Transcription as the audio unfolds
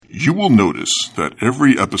You will notice that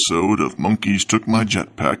every episode of Monkeys Took My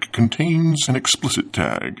Jetpack contains an explicit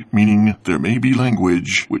tag, meaning there may be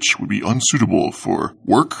language which would be unsuitable for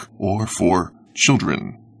work or for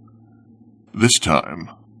children. This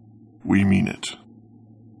time, we mean it.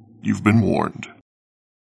 You've been warned.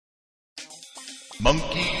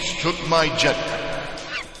 Monkeys Took My Jetpack.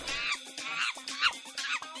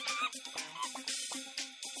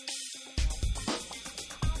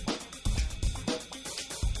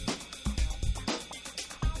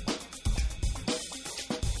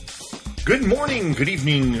 Good morning, good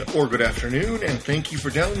evening, or good afternoon, and thank you for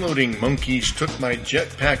downloading Monkeys Took My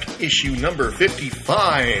Jetpack issue number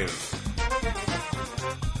 55.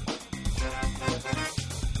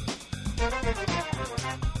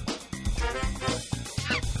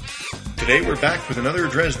 Today we're back with another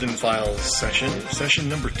Dresden Files session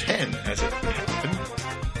number 10, as it would happen.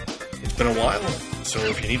 It's been a while, so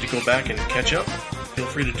if you need to go back and catch up, feel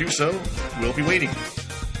free to do so. We'll be waiting.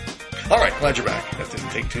 Alright, glad you're back. That didn't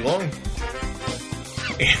take too long.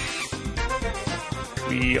 And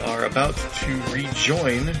we are about to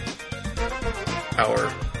rejoin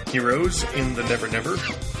our heroes in the Never Never.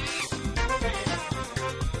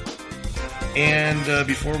 And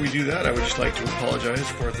before we do that, I would just like to apologize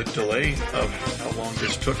for the delay of how long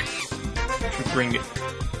this took to bring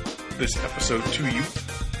this episode to you.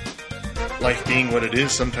 Life being what it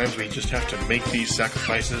is, sometimes we just have to make these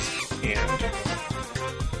sacrifices and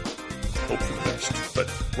hope for the best. But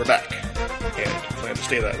we're back, and plan to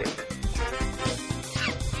stay that way.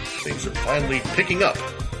 Things are finally picking up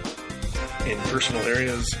in personal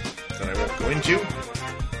areas that I won't go into.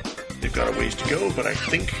 They've got a ways to go, but I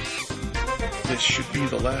think this should be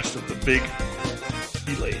the last of the big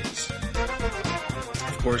delays.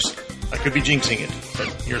 Of course, I could be jinxing it, but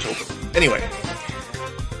here's hoping. Anyway,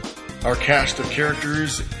 our cast of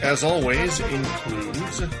characters, as always,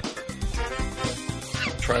 includes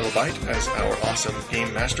Trilobite as our awesome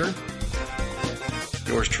game master,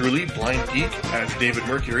 yours truly, Blind Geek, as David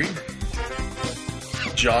Mercury,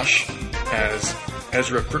 Josh as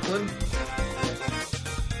Ezra Kirkland,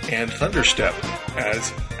 and Thunderstep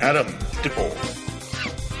as Adam Dipple.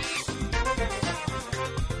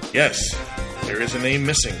 Yes, there is a name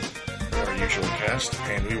missing from our usual cast,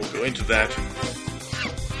 and we will go into that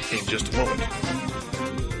in just a moment.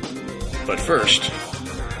 But first,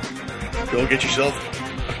 go get yourself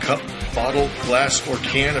a cup, bottle, glass, or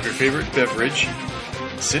can of your favorite beverage.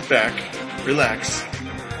 Sit back, relax,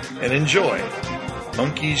 and enjoy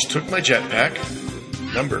Monkeys Took My Jetpack,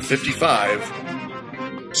 number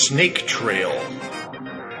 55, Snake Trail.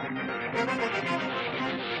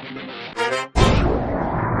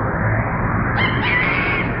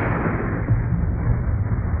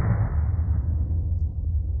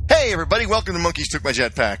 Hey everybody, welcome to Monkeys Took My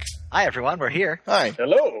Jetpack. Hi everyone, we're here. Hi.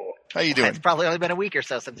 Hello. How you doing? It's probably only been a week or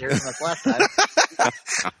so since you heard from us last time.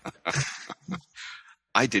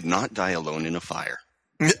 I did not die alone in a fire.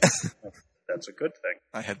 That's a good thing.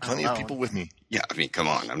 I had plenty of people with me. Yeah, I mean, come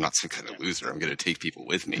on. I'm not some kind of loser. I'm going to take people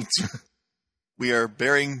with me. We are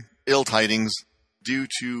bearing ill tidings due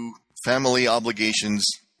to family obligations.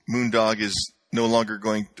 Moondog is no longer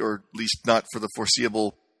going, or at least not for the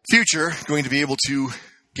foreseeable future, going to be able to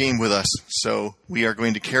game with us. So we are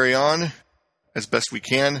going to carry on as best we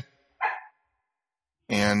can.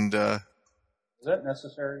 And, Is that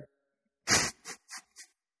necessary?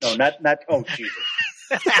 No, not, oh, Jesus.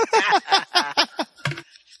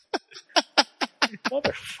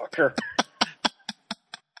 Motherfucker.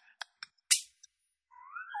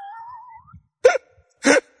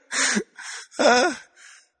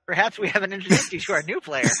 Perhaps we haven't introduced you to our new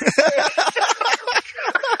player.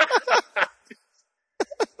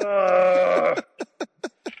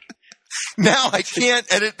 Now I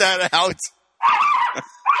can't edit that out.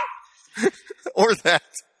 Or that.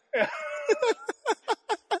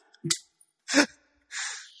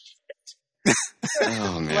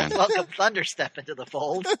 Oh, man. Let's welcome Thunderstep into the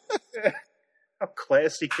fold. How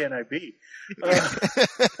classy can I be?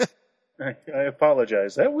 I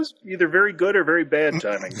apologize. That was either very good or very bad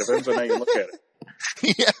timing. Depends on how you look at it.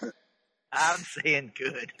 Yeah. I'm saying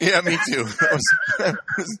good. Yeah, me too.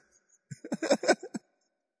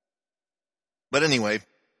 But anyway,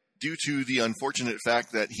 due to the unfortunate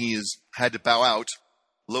fact that he has had to bow out,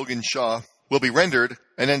 Logan Shaw will be rendered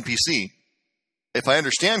an NPC. If I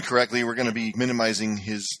understand correctly, we're going to be minimizing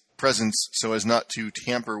his presence so as not to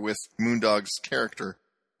tamper with Moondog's character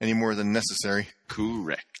any more than necessary.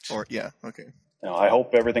 Correct. Or, yeah, okay. Now, I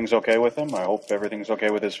hope everything's okay with him. I hope everything's okay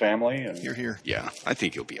with his family. And You're here. Yeah, I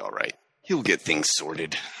think he'll be all right. He'll get things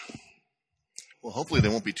sorted. Well, hopefully they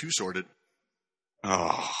won't be too sordid.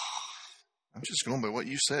 Oh. I'm just going by what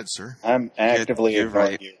you said, sir. I'm actively You're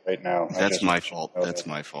ignoring right. you right now. That's my fault. That's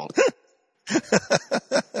my fault.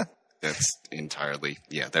 That's entirely...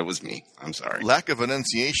 Yeah, that was me. I'm sorry. Lack of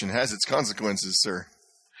enunciation has its consequences, sir.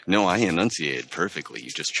 No, I enunciated perfectly. You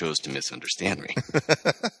just chose to misunderstand me.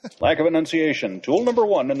 Lack of enunciation. Tool number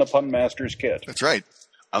 1 in the Pun Master's kit. That's right.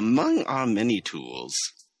 Among our many tools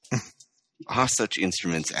are such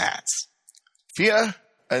instruments as... Fear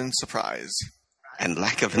and surprise. and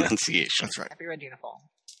lack of enunciation. That's right. Happy Red Uniform.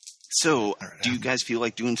 So, do you guys feel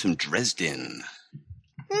like doing some Dresden?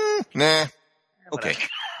 Nah. Okay,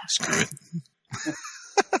 screw it.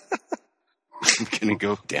 I'm gonna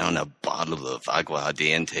go down a bottle of agua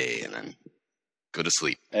ardiente and then go to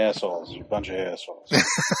sleep. Assholes. You bunch of assholes.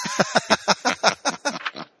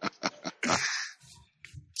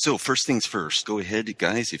 So, first things first, go ahead,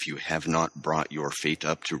 guys, if you have not brought your fate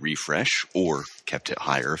up to refresh, or kept it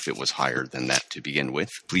higher if it was higher than that to begin with,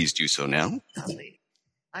 please do so now. Golly.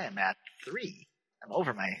 I am at 3. I'm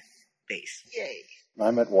over my base. Yay.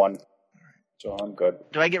 I'm at 1. So I'm good.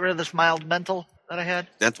 Do I get rid of this mild mental that I had?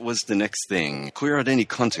 That was the next thing. Clear out any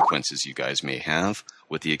consequences you guys may have,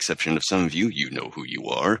 with the exception of some of you, you know who you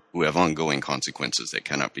are, who have ongoing consequences that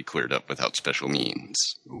cannot be cleared up without special means.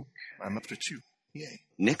 Ooh, I'm up to 2. Yay.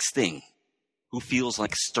 Next thing, who feels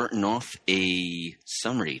like starting off a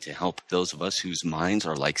summary to help those of us whose minds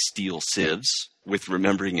are like steel sieves with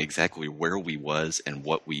remembering exactly where we was and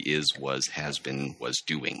what we is, was, has been, was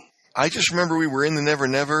doing. I just remember we were in the Never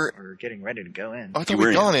Never. We're getting ready to go in. I thought You were we'd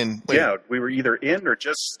in. gone in. Wait, Yeah, we were either in or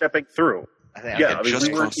just stepping through. I think Yeah, I mean, just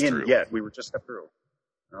we weren't crossed in through. yet. We were just stepping through.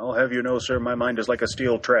 I'll have you know, sir, my mind is like a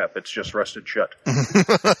steel trap. It's just rusted shut.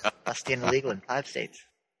 Lusty and illegal in 5 states.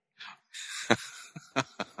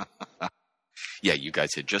 Yeah, you guys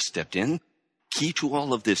had just stepped in. Key to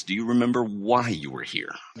all of this, do you remember why you were here?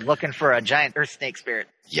 Looking for a giant earth snake spirit.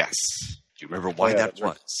 Yes. Do you remember why yeah, that that's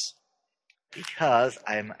right. was? Because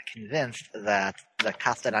I'm convinced that the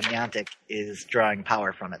Casta Daniantic is drawing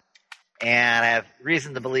power from it. And I have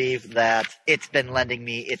reason to believe that it's been lending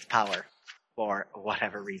me its power for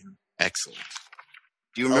whatever reason. Excellent.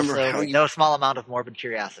 Do you remember also, how you... no small amount of morbid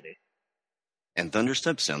curiosity. And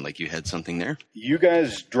Thunderstep sound like you had something there? You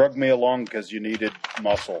guys drug me along because you needed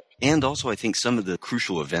muscle. And also, I think some of the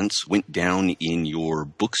crucial events went down in your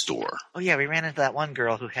bookstore. Oh yeah, we ran into that one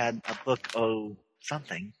girl who had a book,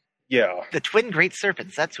 something. Yeah. The Twin Great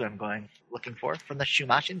Serpents, that's who I'm looking for, from the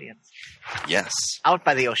Chumash Indians. Yes. Out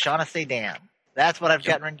by the O'Shaughnessy Dam. That's what I've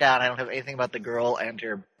got written down. I don't have anything about the girl and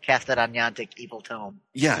her Casta Daniantic evil tome.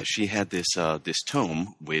 Yeah, she had this this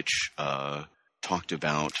tome which talked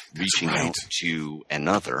about reaching right. out to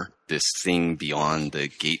another, this thing beyond the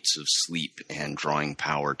gates of sleep and drawing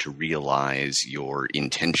power to realize your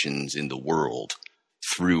intentions in the world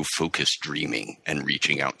through focused dreaming and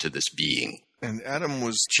reaching out to this being. and Adam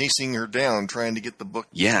was chasing her down, trying to get the book.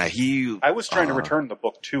 Yeah, I was trying to return the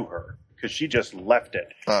book to her because she just left it.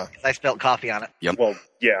 I spilled coffee on it. Yep. Well,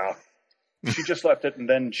 yeah. She just left it, and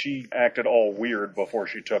then she acted all weird before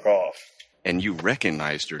she took off. And you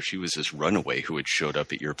recognized her. She was this runaway who had showed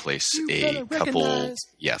up at your place a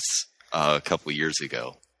couple years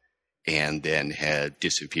ago, and then had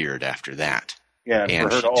disappeared after that. Yeah, and And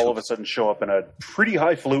for her she to all took- of a sudden show up in a pretty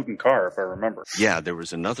highfalutin car, if I remember. Yeah, there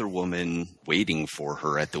was another woman waiting for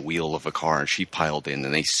her at the wheel of a car, and she piled in,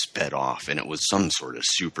 and they sped off, and it was some sort of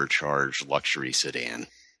supercharged luxury sedan.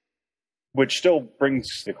 Which still brings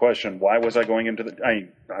the question, why was I going into the...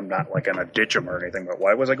 I'm not like gonna ditch them or anything, but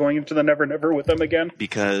why was I going into the Never Never with them again?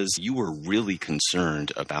 Because you were really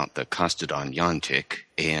concerned about the Costodon Yantic,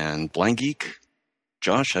 and Blind Geek,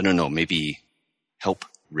 Josh, I don't know, maybe help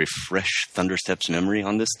refresh Thunderstep's memory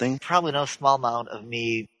on this thing? Probably no small amount of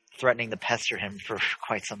me threatening to pester him for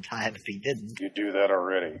quite some time if he didn't. You do that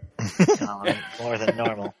already. More than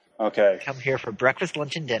normal. Okay. Come here for breakfast,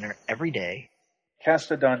 lunch, and dinner every day.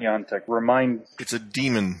 Castodonyantic, remind... It's a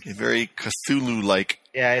demon, very Cthulhu-like.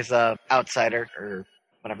 Yeah, he's a outsider, or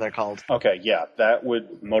whatever they're called. Okay, yeah, that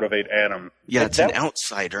would motivate Adam. Yeah, But it's an that-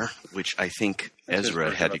 outsider, which I think That's his Ezra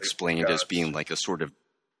version had of the explained as gods. being like a sort of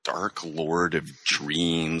dark lord of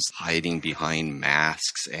dreams, hiding behind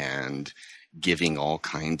masks and giving all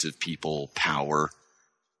kinds of people power,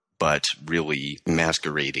 but really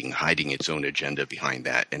masquerading, hiding its own agenda behind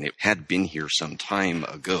that. And it had been here some time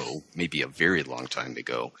ago, maybe a very long time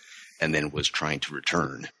ago, and then was trying to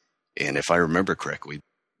return. And if I remember correctly,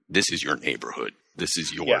 this is your neighborhood. This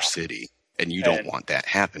is your Yeah. city. And you don't And- want that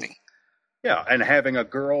happening. Yeah, and having a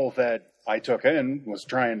girl that I took in was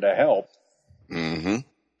trying to help Mm-hmm.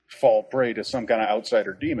 fall prey to some kind of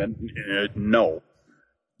outsider demon, no.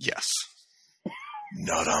 Yes.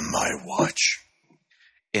 Not on my watch.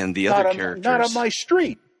 And the other characters, not on my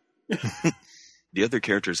street. the other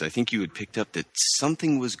characters, I think you had picked up that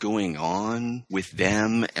something was going on with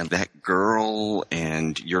them and that girl,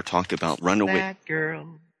 and you're talking about That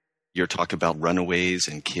girl. You're talking about runaways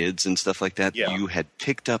and kids and stuff like that. Yeah. You had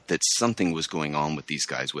picked up that something was going on with these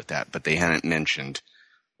guys with that, but they hadn't mentioned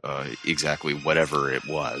exactly whatever it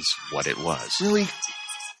was, what it was. Really?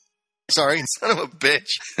 Sorry, son of a bitch.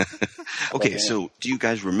 Okay, so do you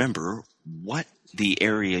guys remember what the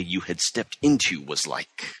area you had stepped into was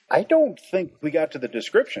like? I don't think we got to the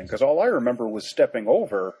description, because all I remember was stepping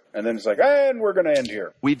over, and then it's like, and we're going to end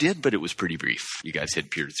here. We did, but it was pretty brief. You guys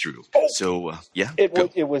had peered through. Oh! So, yeah.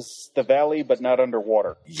 It was the valley, but not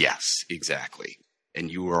underwater. Yes, exactly. And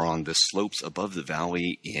you are on the slopes above the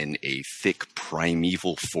valley in a thick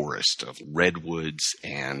primeval forest of redwoods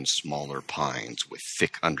and smaller pines with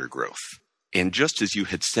thick undergrowth. And just as you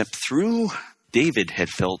had stepped through, David had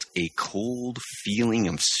felt a cold feeling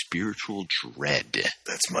of spiritual dread.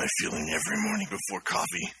 That's my feeling every morning before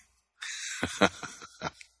coffee.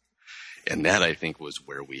 And that, I think, was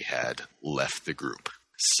where we had left the group.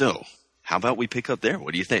 So, how about we pick up there?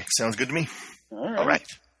 What do you think? Sounds good to me. All right.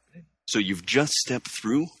 So you've just stepped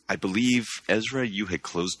through. I believe, Ezra, you had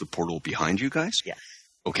closed the portal behind you guys? Yes.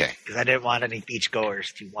 Okay. Because I didn't want any beachgoers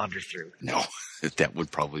to wander through. No, that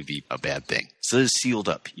would probably be a bad thing. So it's sealed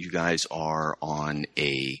up. You guys are on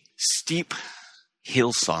a steep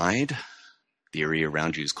hillside. The area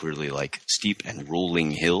around you is clearly like steep and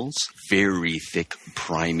rolling hills. Very thick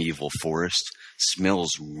primeval forest. Smells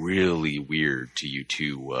really weird to you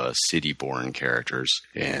two city-born characters.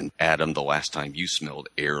 And Adam, the last time you smelled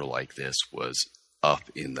air like this was up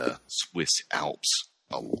in the Swiss Alps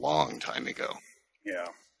a long time ago. Yeah,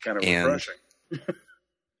 kind of And- refreshing.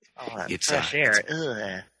 Oh, that It's, fresh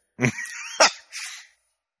air. Ugh.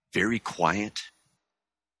 Very quiet,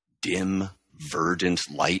 dim, verdant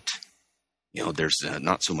light. You know, there's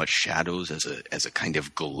not so much shadows as a kind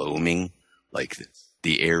of gloaming. Like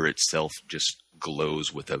the air itself just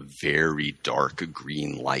glows with a very dark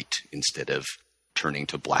green light instead of turning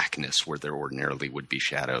to blackness where there ordinarily would be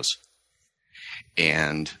shadows.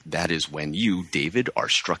 And that is when you, David, are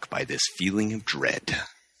struck by this feeling of dread.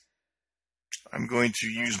 I'm going to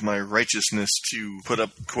use my righteousness to put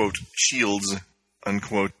up, quote, shields,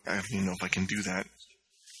 unquote. I don't even know if I can do that,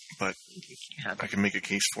 but Yeah. I can make a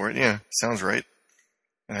case for it. Yeah, sounds right.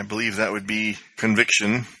 And I believe that would be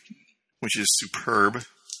conviction, which is superb.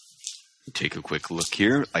 Take a quick look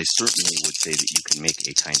here. I certainly would say that you can make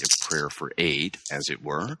a kind of prayer for aid, as it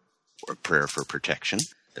were, or prayer for protection.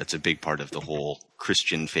 That's a big part of the whole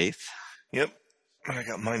Christian faith. Yep. And I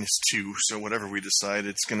got -2, so whatever we decide,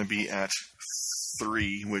 it's going to be at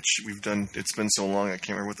 3, which we've done. It's been so long, I can't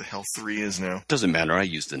remember what the hell 3 is now. Doesn't matter. I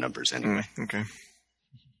use the numbers anyway. Okay.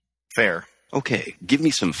 Fair. Okay, give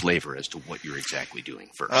me some flavor as to what you're exactly doing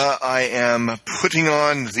first. I am putting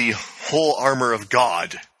on the whole armor of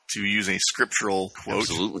God, to use a scriptural quote.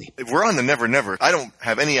 Absolutely. If we're on the Never Never, I don't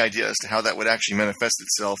have any idea as to how that would actually manifest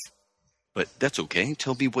itself. But that's okay.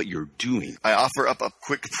 Tell me what you're doing. I offer up a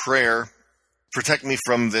quick prayer. Protect me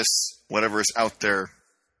from this, whatever is out there.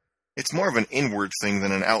 It's more of an inward thing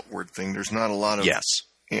than an outward thing. There's not a lot of... Yes.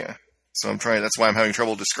 Yeah. So that's why I'm having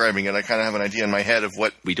trouble describing it. I kind of have an idea in my head of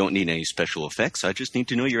what... We don't need any special effects. I just need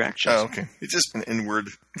to know your actions. Oh, okay. It's just an inward,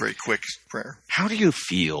 very quick prayer. How do you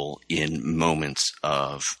feel in moments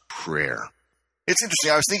of prayer? It's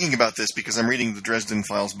interesting. I was thinking about this because I'm reading the Dresden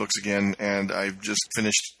Files books again, and I've just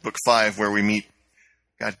finished book 5 where we meet...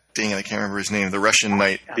 God dang it, I can't remember his name. The Russian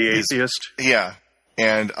knight. The atheist. Yeah.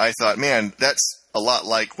 And I thought, man, that's a lot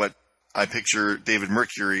like what I picture David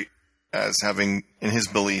Mercury as having in his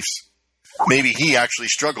beliefs. Maybe he actually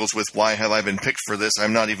struggles with, why have I been picked for this?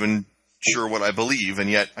 I'm not even sure what I believe, and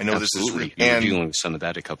yet I know Absolutely. this is real. You were dealing with some of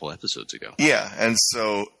that a couple episodes ago. Yeah, and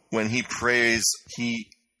so when he prays, he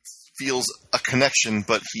feels a connection,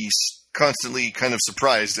 but he's constantly kind of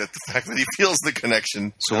surprised at the fact that he feels the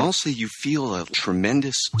connection. So I'll say you feel a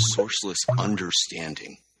tremendous sourceless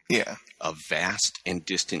understanding, Yeah, a vast and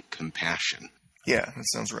distant compassion. yeah, that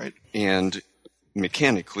sounds right. And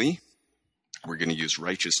mechanically, we're going to use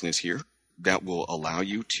righteousness here. That will allow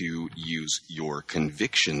you to use your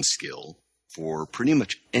conviction skill for pretty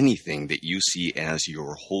much anything that you see as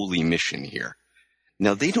your holy mission here.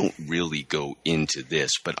 Now, they don't really go into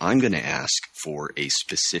this, but I'm going to ask for a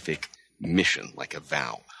specific mission, like a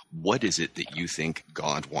vow. What is it that you think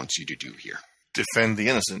God wants you to do here? Defend the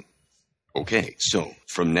innocent. Okay, so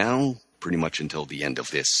from now, pretty much until the end of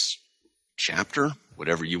this chapter,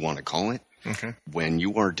 whatever you want to call it, Okay. when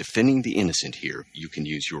you are defending the innocent here, you can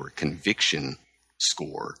use your conviction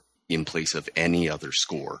score in place of any other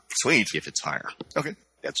score Sweet. if it's higher. Okay.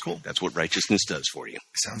 That's cool. That's what righteousness does for you.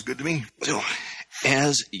 Sounds good to me. So,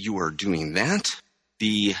 as you are doing that,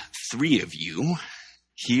 the three of you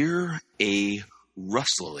hear a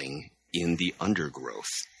rustling in the undergrowth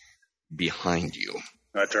behind you.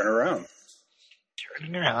 I turn around.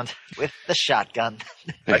 Turning around with the shotgun.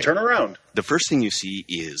 I turn around. The first thing you see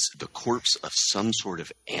is the corpse of some sort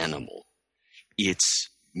of animal. It's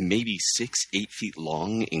maybe 6-8 feet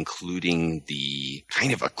long, including the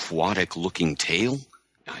kind of aquatic-looking tail.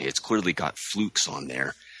 It's clearly got flukes on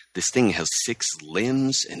there. This thing has 6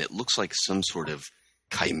 limbs, and it looks like some sort of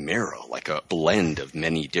chimera, like a blend of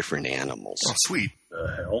many different animals. Oh, sweet.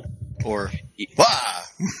 The hell? Or, wah!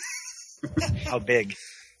 How big?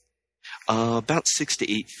 About 6 to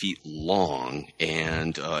 8 feet long,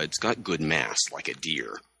 and it's got good mass, like a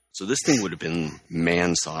deer. So this thing would have been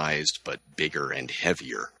man-sized, but bigger and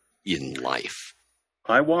heavier in life.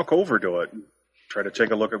 I walk over to it and try to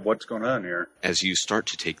take a look at what's going on here. As you start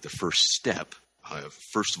to take the first step,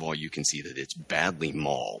 first of all, you can see that it's badly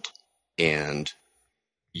mauled, and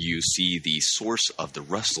you see the source of the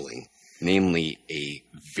rustling, namely a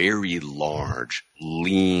very large,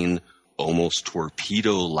 lean, almost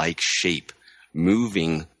torpedo-like shape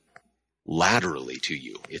moving laterally to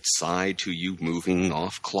you, its side to you, moving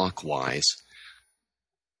off clockwise,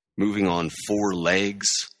 moving on 4 legs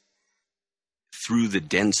through the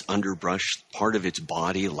dense underbrush, part of its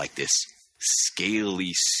body like this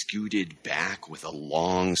scaly, scooted back with a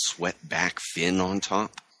long swept back fin on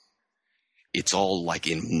top. It's all like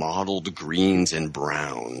in mottled greens and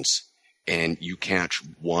browns, and you catch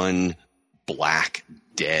one black,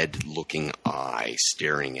 dead-looking eye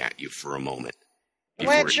staring at you for a moment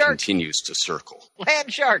before Land it shark! continues to circle.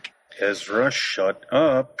 Land shark! Ezra, shut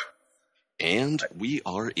up. And we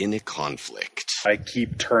are in a conflict. I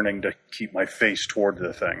keep turning to keep my face toward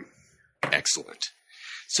the thing. Excellent.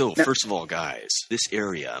 So, first of all, guys, this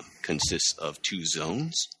area consists of 2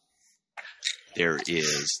 zones. There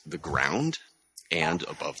is the ground, and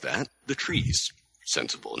above that, the trees.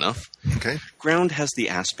 Sensible enough. Okay. Ground has the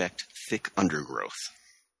aspect thick undergrowth.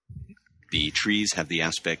 The trees have the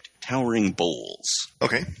aspect towering boles.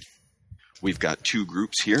 Okay. We've got 2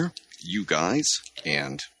 groups here, you guys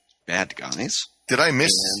and bad guys. Did I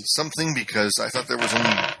miss something? Because I thought there was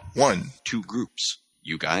only one. 2 groups,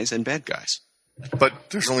 you guys and bad guys. But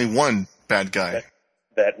there's only one bad guy.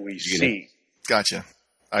 That we see. Gotcha.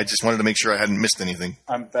 I just wanted to make sure I hadn't missed anything.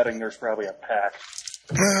 I'm betting there's probably a pack.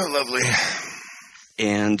 Oh, lovely.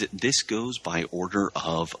 And this goes by order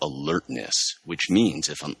of alertness, which means,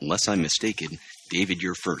 unless I'm mistaken, David,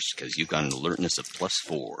 you're first, because you've got an alertness of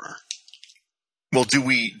 +4. Well, do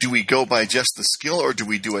we go by just the skill, or do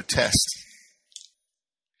we do a test?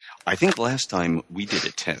 I think last time we did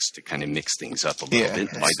a test to kind of mix things up a little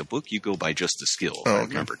bit. By the book, you go by just the skill, if I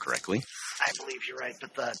remember correctly. I believe you're right,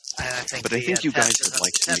 but I think But I think you guys would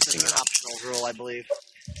like test mixing is it an up. optional rule, I believe.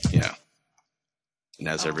 Yeah. And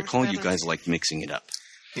as I Oh, recall, which you one guys is- like mixing it up.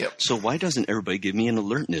 Yep. So why doesn't everybody give me an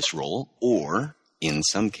alertness roll, or, in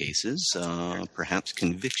some cases, perhaps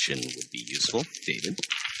conviction would be useful? David?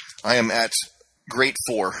 I am at grade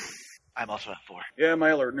 4, I'm also at 4. Yeah, my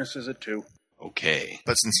alertness is at 2. Okay.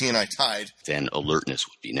 but since he and I tied, Then alertness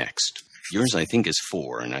would be next. Yours, I think, is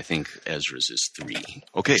 4, and I think Ezra's is 3.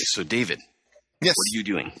 Okay, so David, yes. what are you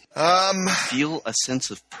doing? Feel a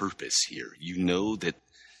sense of purpose here. You know that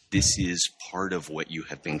this is part of what you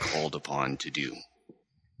have been called upon to do.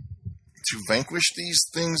 To vanquish these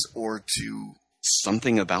things, or to...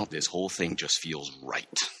 Something about this whole thing just feels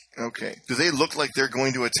right. Okay. Do they look like they're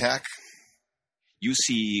going to attack? You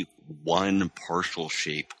see one partial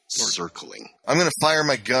shape circling. I'm going to fire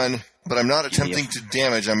my gun, but I'm not attempting to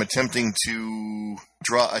damage. I'm attempting to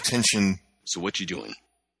draw attention. So what you doing?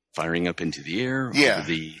 Firing up into the air? Yeah. Over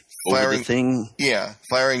the Firing- thing? Yeah,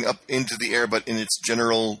 firing up into the air, but in its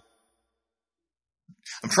general...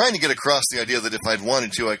 I'm trying to get across the idea that if I'd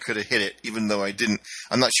wanted to, I could have hit it, even though I didn't.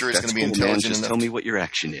 I'm not sure it's That's going to be cool, man. intelligent Just enough. tell me what your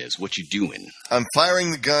action is. What you doing? I'm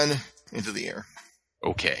firing the gun into the air.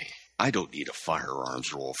 Okay. I don't need a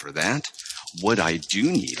firearms roll for that. What I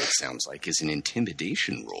do need, it sounds like, is an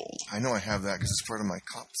intimidation roll. I know I have that because it's part of my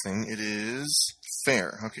cop thing. It is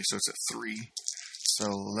fair. Okay, so it's at 3.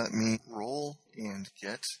 So let me roll and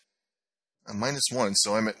get a -1.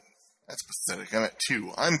 So I'm at... That's pathetic. I'm at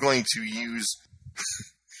 2. I'm going to use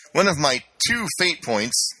one of my 2 fate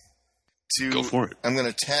points to... Go for it. I'm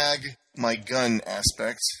going to tag my gun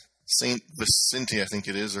aspect. St. Vicente, I think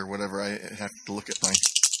it is, or whatever. I have to look at my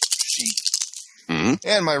sheet. Hmm?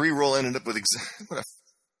 And my reroll ended up with what a...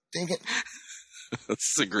 Dang it. This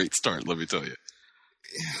is a great start, let me tell you.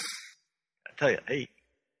 I tell you, hey,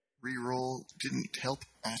 Reroll didn't help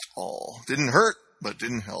at all. Didn't hurt, but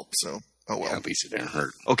didn't help, so oh well. Yeah, at least it didn't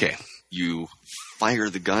hurt. Okay, you fire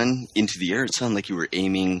the gun into the air. It sounded like you were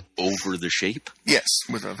aiming over the shape. Yes,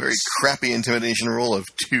 with a very crappy intimidation roll of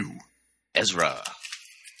 2. Ezra.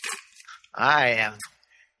 I am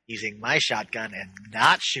using my shotgun and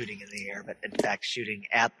not shooting in the air, but in fact shooting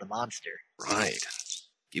at the monster. Right.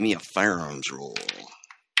 Give me a firearms roll.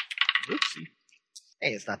 Oopsie.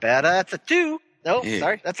 Hey, it's not bad. That's a 2. No, Hey.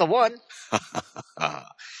 sorry, that's a 1.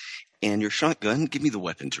 And your shotgun, give me the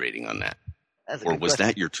weapons rating on that. That's a Or good was question.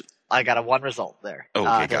 that your... I got a 1 result there. Oh,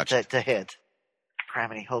 okay, to, gotcha. to hit.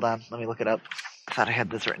 Criminy, hold on. Let me look it up. I thought I had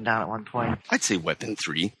this written down at one point. I'd say weapon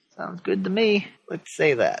 3. Sounds good to me. Let's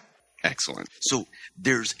say that. Excellent. So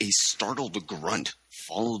there's a startled grunt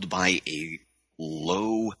followed by a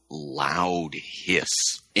low, loud hiss,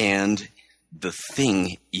 and the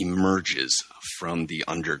thing emerges from the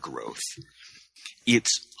undergrowth.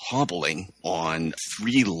 It's hobbling on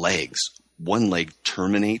 3 legs. One leg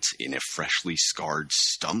terminates in a freshly scarred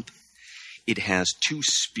stump. It has 2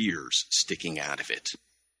 spears sticking out of it,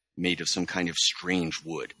 made of some kind of strange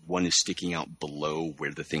wood. One is sticking out below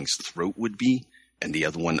where the thing's throat would be, and the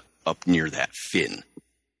other one up near that fin.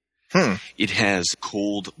 It has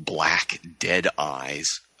cold, black, dead eyes,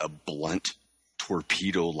 a blunt,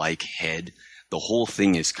 torpedo-like head. The whole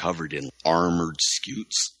thing is covered in armored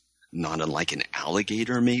scutes, not unlike an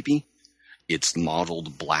alligator, maybe. It's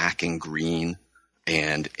mottled black and green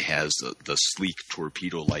and has the sleek,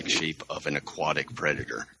 torpedo-like shape of an aquatic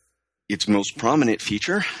predator. Its most prominent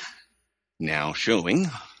feature, now showing,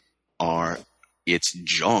 are its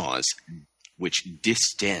jaws, which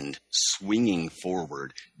distend, swinging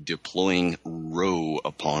forward, deploying row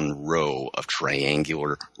upon row of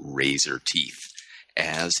triangular razor teeth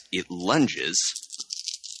as it lunges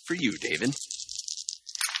for you, David.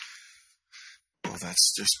 Well,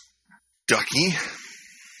 that's just ducky.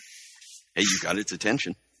 Hey, you got its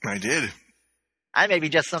attention. I did. I may be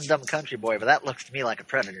just some dumb country boy, but that looks to me like a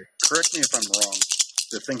predator. Correct me if I'm wrong.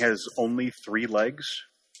 The thing has only 3 legs.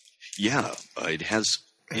 Yeah, it has.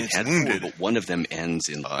 It It's had wounded. 4, but one of them ends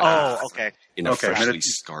in Okay. in a Okay, then freshly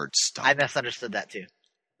it's- scarred stump. I misunderstood that too.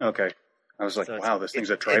 Okay. I was like, So wow, this thing's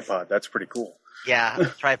a it's- tripod. That's pretty cool. Yeah,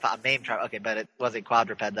 tripod, main tripod. Okay, but it was a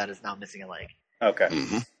quadruped that is now missing a leg. Okay.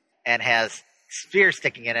 hmm And has spear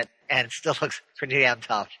sticking in it, and it still looks pretty damn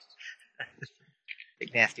tough.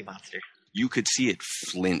 Big nasty monster. You could see it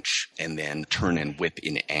flinch and then turn and whip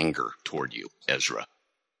in anger toward you, Ezra.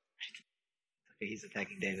 Okay, he's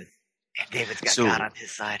attacking David. And David's got So- God on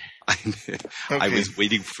his side. I was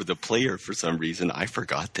waiting for the player for some reason. I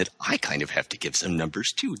forgot that I kind of have to give some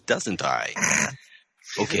numbers too, doesn't I?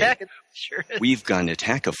 He's Okay, attacking. Sure is. we've got an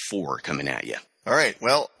attack of 4 coming at you. All right.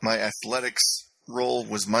 Well, my athletics roll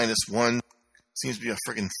was -1. Seems to be a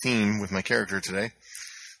friggin' theme with my character today.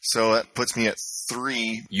 So that puts me at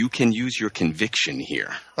 3. You can use your conviction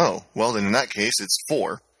here. Oh, well, then in that case, it's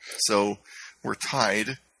 4. So we're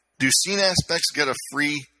tied. Do scene aspects get a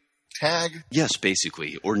free tag? Yes,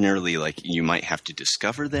 basically. Ordinarily, like, you might have to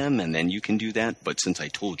discover them, and then you can do that. But since I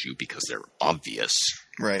told you, because they're obvious,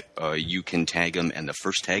 Right. you can tag them, and the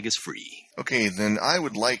first tag is free. Okay, then I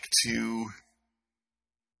would like to...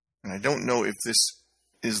 And I don't know if this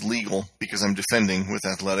is legal because I'm defending with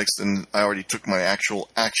athletics, and I already took my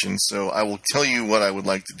actual action, so I will tell you what I would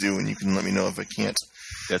like to do, and you can let me know if I can't.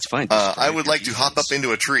 That's fine. I would like to hop up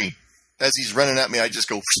into a tree. As he's running at me, I just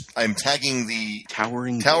go... I'm tagging the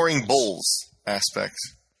Towering bowls aspect,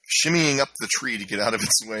 shimmying up the tree to get out of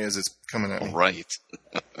its way as it's coming at me. Right.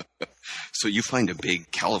 So you find a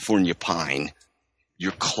big California pine.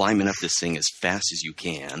 You're climbing up this thing as fast as you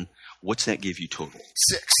can. What's that give you total?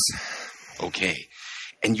 6. Okay.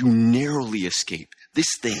 And you narrowly escape. This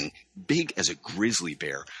thing, big as a grizzly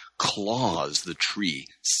bear, claws the tree,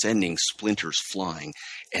 sending splinters flying,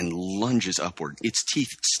 and lunges upward. Its teeth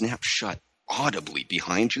snap shut audibly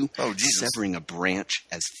behind you, Oh, Jesus. severing a branch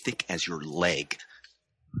as thick as your leg.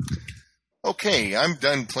 Okay, I'm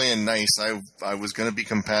done playing nice. I was going to be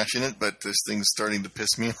compassionate, but this thing's starting to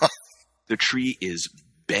piss me off. The tree is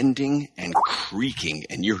bending and creaking,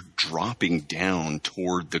 and you're dropping down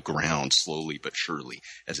toward the ground slowly but surely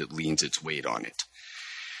as it leans its weight on it.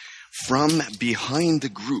 From behind the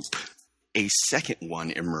group, a second one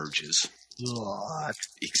emerges, What?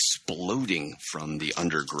 exploding from the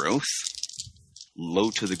undergrowth. Low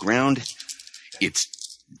to the ground, its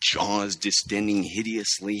jaws distending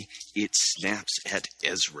hideously, it snaps at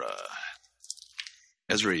Ezra.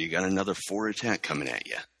 Ezra, you got another 4 attack coming at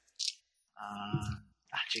you.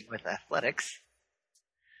 Dodging with athletics.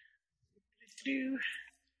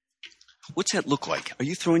 What's that look like? Are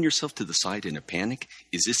you throwing yourself to the side in a panic?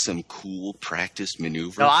 Is this some cool practice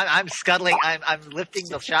maneuver? No, I'm scuttling. I'm lifting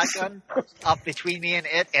the shotgun up between me and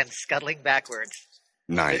it and scuttling backwards.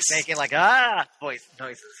 Nice. It's making like voice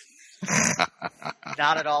noises.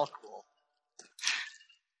 Not at all cool.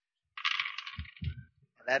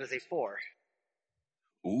 And that is a 4.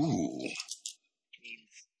 Ooh. Means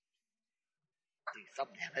some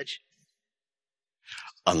damage.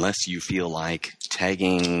 Unless you feel like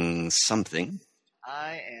tagging something.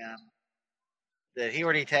 I am. Did he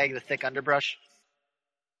already tag the thick underbrush?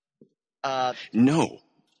 No.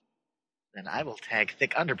 Then I will tag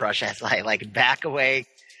thick underbrush as I back away,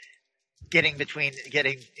 getting between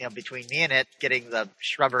me and it, getting the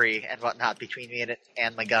shrubbery and whatnot between me and it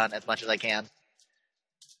and my gun as much as I can.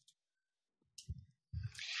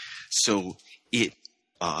 So it,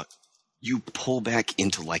 you pull back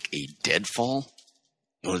into a deadfall.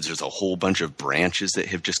 There's a whole bunch of branches that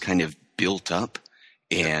have just kind of built up,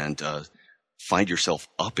 and find yourself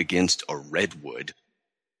up against a redwood,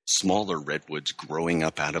 smaller redwoods growing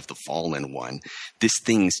up out of the fallen one. This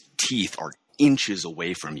thing's teeth are inches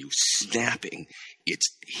away from you, snapping.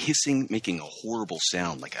 It's hissing, making a horrible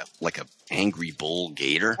sound like a angry bull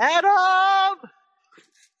gator. Adam!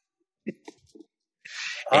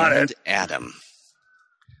 And Adam.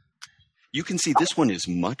 You can see this one is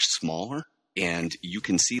much smaller, and you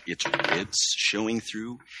can see its ribs showing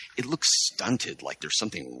through. It looks stunted, like there's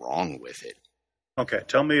something wrong with it. Okay,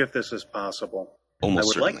 tell me if this is possible.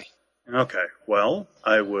 Almost certainly. Okay, well,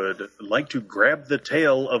 I would like to grab the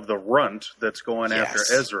tail of the runt that's going after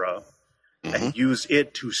Ezra and use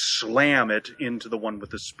it to slam it into the one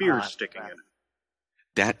with the spear sticking in it.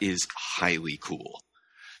 That is highly cool.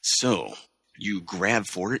 So you grab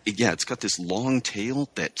for it. Yeah, it's got this long tail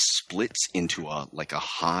that splits into a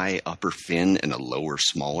high upper fin and a lower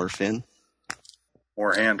smaller fin.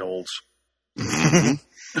 Or handholds.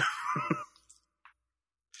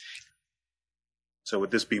 So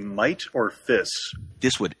would this be might or fists?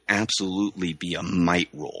 This would absolutely be a might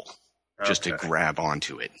roll, just to grab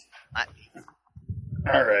onto it.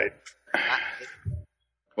 All right.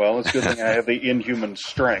 Well, it's a good thing I have the inhuman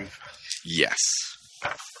strength. Yes.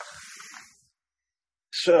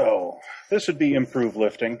 So, this would be improved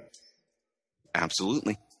lifting.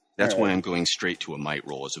 Absolutely. That's why I'm going straight to a might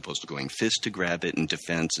roll as opposed to going fist to grab it and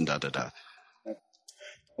defense and da-da-da.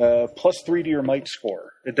 +3 to your might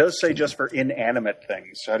score. It does say just for inanimate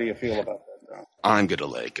things. How do you feel about that, though? I'm going to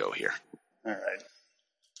let it go here. All right.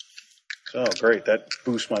 So, great. That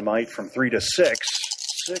boosts my might from 3 to 6.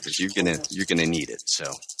 6. You're gonna need it, so.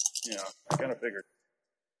 Yeah, I kind of figured.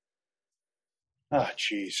 Ah,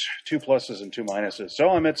 jeez. 2 pluses and 2 minuses. So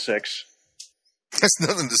I'm at 6. That's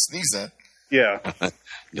nothing to sneeze at. Yeah.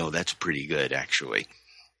 No, that's pretty good, actually.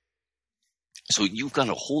 So you've got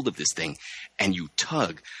a hold of this thing, and you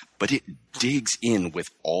tug, but it digs in with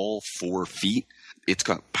all 4 feet. It's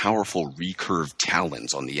got powerful recurved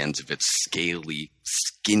talons on the ends of its scaly,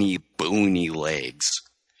 skinny, bony legs.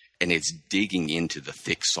 And it's digging into the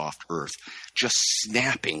thick, soft earth, just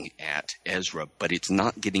snapping at Ezra, but it's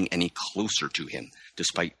not getting any closer to him,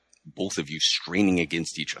 despite both of you straining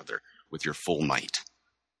against each other with your full might.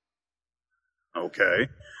 Okay.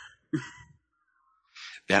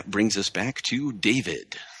 That brings us back to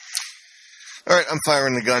David. All right, I'm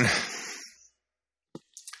firing the gun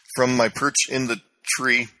from my perch in the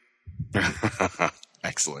tree.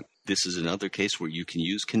 Excellent. This is another case where you can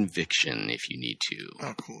use conviction if you need to.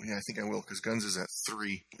 Oh, cool. Yeah, I think I will, because guns is at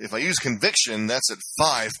 3. If I use conviction, that's at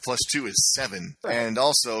 5, plus 2 is 7. And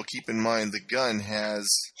also, keep in mind, the gun has...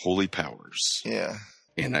 holy powers. Yeah.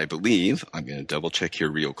 And I believe, I'm going to double check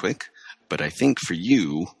here real quick, but I think for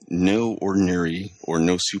you, no ordinary or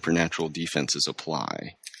no supernatural defenses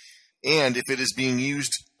apply. And if it is being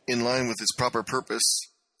used in line with its proper purpose,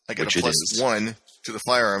 I get a +1 to the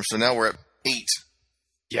firearm, so now we're at 8.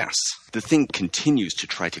 Yes. The thing continues to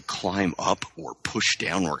try to climb up or push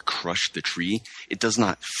down or crush the tree. It does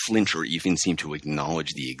not flinch or even seem to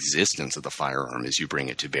acknowledge the existence of the firearm as you bring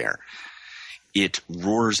it to bear. It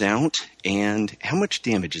roars out, and how much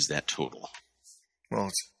damage is that total? Well,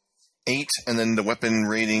 it's 8, and then the weapon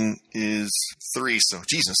rating is 3, so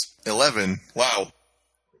Jesus, 11. Wow.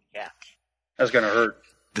 Yeah. That's going to hurt.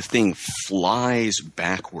 The thing flies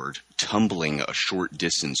backward, tumbling a short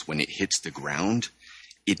distance. When it hits the ground,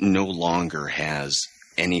 it no longer has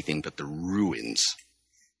anything but the ruins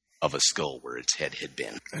of a skull where its head had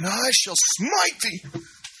been. And I shall smite thee!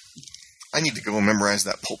 I need to go and memorize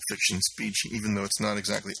that Pulp Fiction speech, even though it's not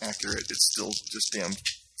exactly accurate. It's still just damn fun.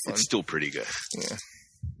 It's still pretty good. Yeah.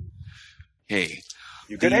 Hey.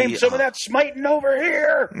 You can aim some of that smiting over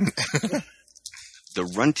here! The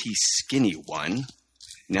runty, skinny one,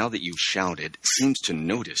 now that you've shouted, seems to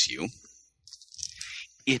notice you.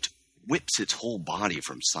 It whips its whole body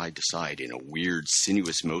from side to side in a weird,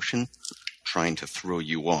 sinuous motion, trying to throw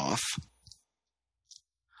you off.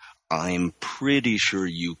 I'm pretty sure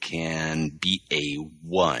you can beat a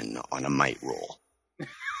 1 on a might roll.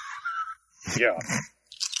 Yeah.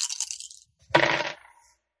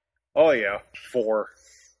 Oh, yeah. 4.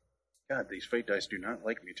 God, these fate dice do not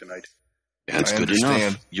like me tonight. That's good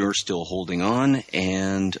enough. You're still holding on,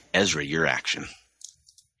 and Ezra, your action.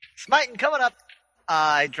 Smiting coming up.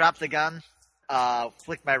 I drop the gun,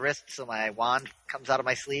 flick my wrist so my wand comes out of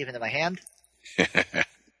my sleeve into my hand.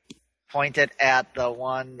 Point it at the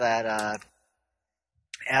one that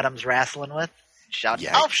Adam's wrestling with. Shout,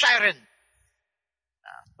 Yeah. Aufscheiren!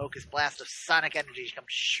 Focus blast of sonic energy comes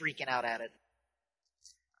shrieking out at it.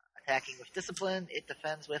 Attacking with discipline, it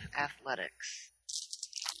defends with athletics.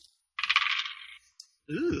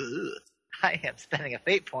 Ooh, I am spending a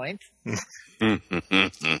fate point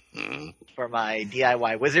for my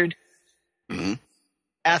DIY wizard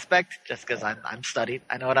aspect, just because I'm studied.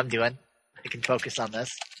 I know what I'm doing. I can focus on this.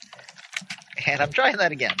 And I'm trying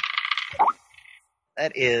that again.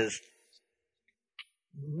 That is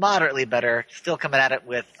moderately better. Still coming at it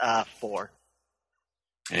with 4.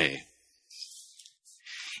 Hey.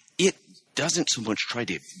 It doesn't so much try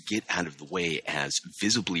to get out of the way as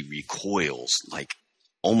visibly recoils, like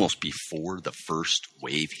almost before the first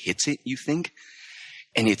wave hits it, you think?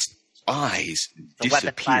 And its eyes The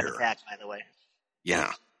disappear. weapon 5 attack, by the way.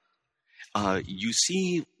 Yeah. You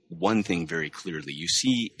see one thing very clearly. You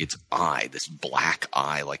see its eye, this black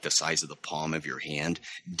eye, like the size of the palm of your hand,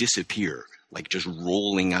 disappear, like just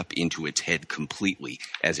rolling up into its head completely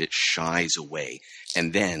as it shies away,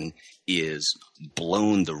 and then is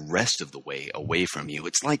blown the rest of the way away from you.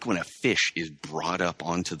 It's like when a fish is brought up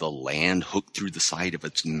onto the land, hooked through the side of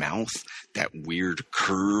its mouth, that weird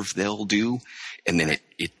curve they'll do, and then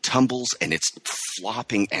it tumbles and it's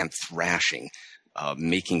flopping and thrashing,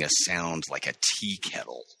 making a sound like a tea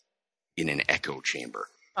kettle in an echo chamber.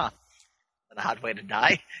 Huh. An odd way to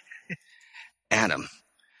die. Adam,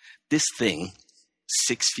 this thing,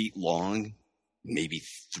 6 feet long, maybe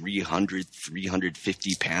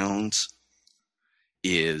 350 pounds,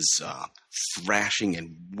 is thrashing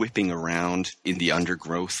and whipping around in the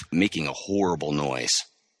undergrowth, making a horrible noise.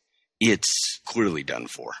 It's clearly done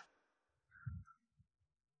for.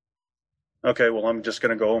 Okay, well, I'm just going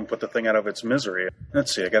to go and put the thing out of its misery.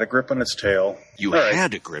 Let's see, I got a grip on its tail. You All right.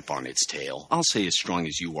 had a grip on its tail. I'll say as strong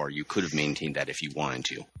as you are, you could have maintained that if you wanted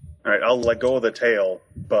to. All right, I'll let go of the tail,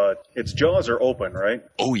 but its jaws are open, right?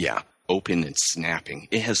 Oh yeah, open and snapping.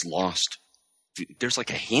 It has lost... There's like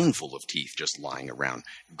a handful of teeth just lying around.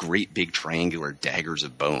 Great big triangular daggers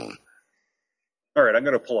of bone. All right, I'm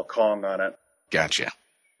going to pull a Kong on it. Gotcha.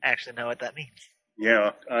 I actually know what that means.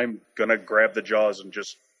 Yeah, I'm going to grab the jaws and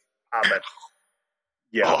just pop it.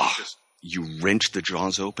 Yeah, Oh. just... You wrench the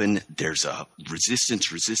jaws open, there's a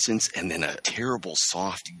resistance, and then a terrible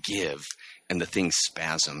soft give, and the thing's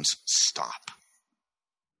spasms stop.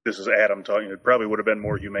 This is Adam talking. It probably would have been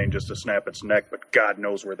more humane just to snap its neck, but God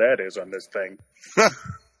knows where that is on this thing.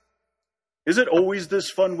 Is it always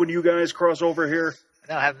this fun when you guys cross over here?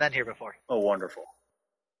 No, I haven't been here before. Oh, wonderful.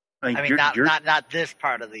 I mean, not this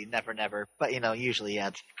part of the Never, but, usually, yeah,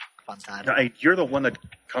 it's a fun time. You're the one that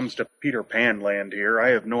comes to Peter Pan land here. I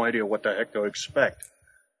have no idea what the heck to expect.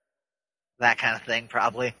 That kind of thing,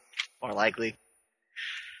 probably. More likely.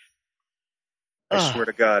 I swear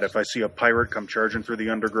to God, if I see a pirate come charging through the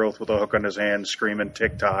undergrowth with a hook on his hand screaming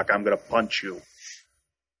TikTok, I'm going to punch you.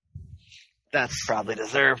 That's probably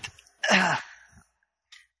deserved. I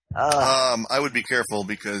would be careful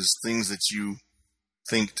because things that you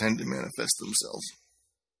think tend to manifest themselves.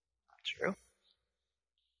 True.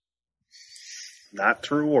 Not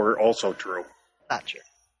true or also true? Not true.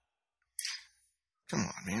 Come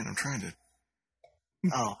on, man. I'm trying to...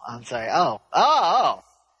 Oh, I'm sorry. Oh.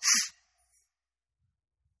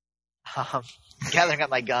 Gathering up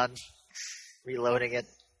my gun, reloading it.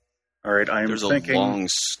 All right, I'm There's thinking... a long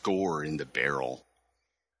score in the barrel.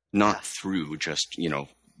 Not through, just,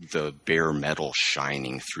 the bare metal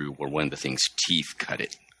shining through where one of the thing's teeth cut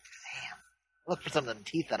it. Look for some of them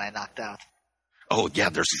teeth that I knocked out. Oh, yeah,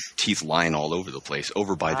 there's teeth lying all over the place.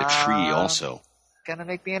 Over by the tree, also. Gonna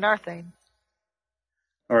make me an Arthane.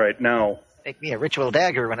 All right, now, Make me a ritual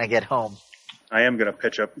dagger when I get home. I am going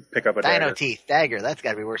to pick up a Dino dagger. teeth, dagger. That's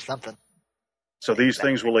gotta be worth something. So these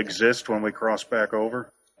things will exist when we cross back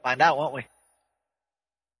over? Find out, won't we?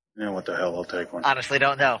 Yeah, what the hell, I'll take one. Honestly,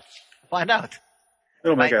 don't know. Find out.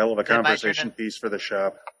 It'll make might- a hell of a it might turn conversation in- piece for the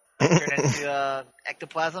shop. Turn into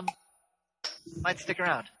ectoplasm. Might stick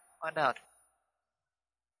around. Find out.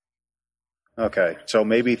 Okay, so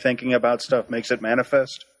maybe thinking about stuff makes it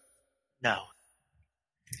manifest? No.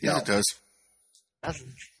 Yeah, it does.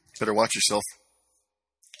 Doesn't. Better watch yourself.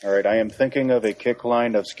 All right, I am thinking of a kick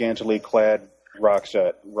line of scantily clad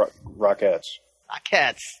Rockettes.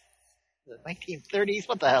 Cats. The 1930s?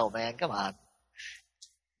 What the hell, man? Come on.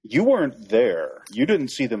 You weren't there. You didn't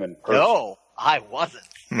see them in person. No, I wasn't.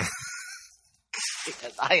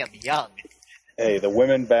 Because I am young. Hey, the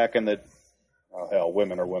women back in the... Oh, hell,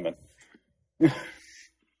 women are women.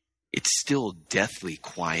 It's still deathly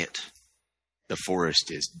quiet. The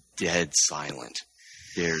forest is dead silent.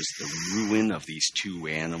 There's the ruin of these two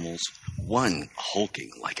animals, one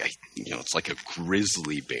hulking it's like a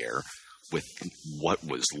grizzly bear with what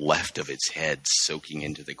was left of its head soaking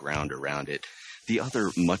into the ground around it. The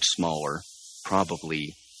other much smaller,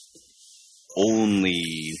 probably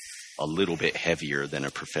only a little bit heavier than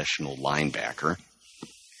a professional linebacker,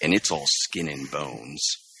 and it's all skin and bones.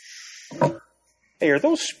 Hey, are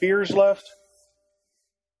those spears left?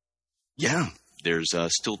 Yeah. There's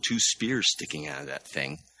still two spears sticking out of that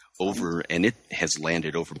thing and it has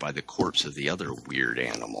landed over by the corpse of the other weird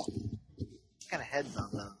animal. What kind of heads on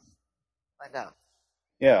those? Find out.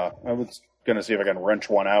 Yeah, I was going to see if I can wrench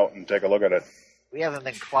one out and take a look at it. We haven't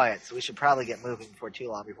been quiet, so we should probably get moving before too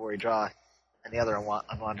long before we draw any other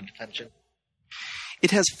unwanted attention. It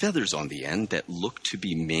has feathers on the end that look to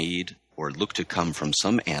be made or look to come from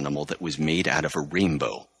some animal that was made out of a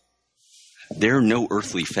rainbow. They're no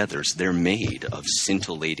earthly feathers. They're made of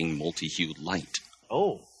scintillating, multi-hued light.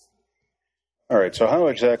 Oh. All right, so how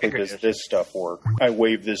exactly does this stuff work? I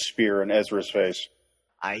wave this spear in Ezra's face.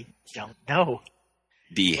 I don't know.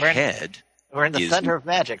 We're in the center of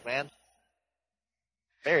magic, man.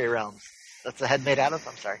 Fairy realms. That's the head made out of?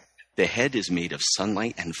 I'm sorry. The head is made of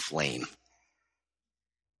sunlight and flame.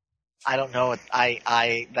 I don't know.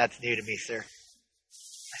 That's new to me, sir.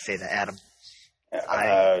 I say that, Adam.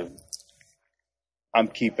 I'm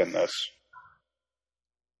keeping this.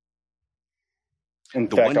 The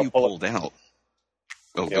one you pulled out.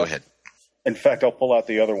 Oh, yeah. Go ahead. In fact, I'll pull out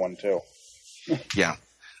the other one, too. Yeah.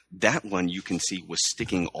 That one you can see was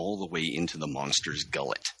sticking all the way into the monster's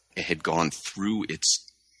gullet. It had gone through its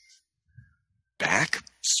back,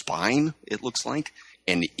 spine, it looks like,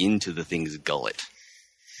 and into the thing's gullet.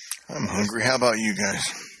 I'm hungry. How about you guys?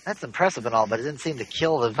 That's impressive and all, but it didn't seem to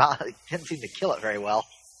kill it very well.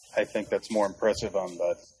 I think that's more impressive on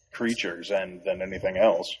the creatures than anything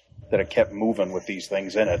else, that it kept moving with these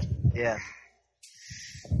things in it. Yeah.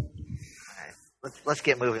 All right. Let's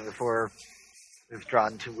get moving before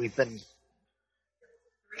we've been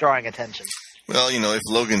drawing attention. Well, if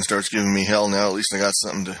Logan starts giving me hell now, at least I got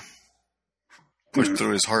something to push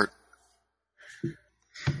through his heart.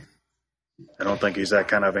 I don't think he's that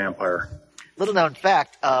kind of vampire. Little known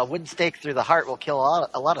fact, wooden stake through the heart will kill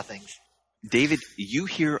a lot of things. David, you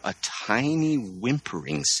hear a tiny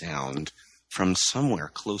whimpering sound from somewhere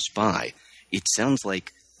close by. It sounds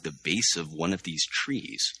like the base of one of these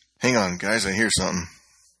trees. Hang on, guys, I hear something.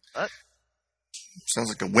 What? Sounds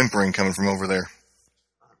like a whimpering coming from over there.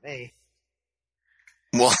 Me.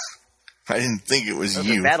 Well, I didn't think it was Those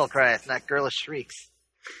you. are battle cries, not girlish shrieks.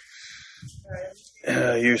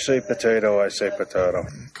 You say potato, I say potato.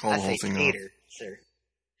 Call the whole thing off. Sir.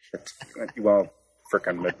 Well,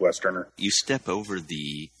 frickin' Midwesterner. You step over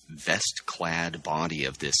the vest-clad body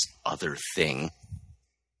of this other thing,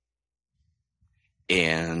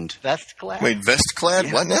 and... Vest-clad? Wait, vest-clad?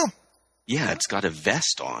 Yeah. What now? Yeah, it's got a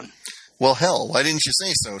vest on. Well, hell, why didn't you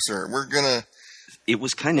say so, sir? We're gonna... It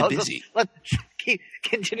was kind of busy.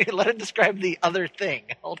 Continue. Let him describe the other thing.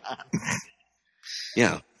 Hold on.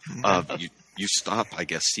 Yeah. You stop, I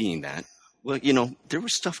guess, seeing that. Well, there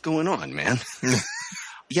was stuff going on, man.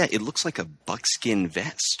 Yeah, it looks like a buckskin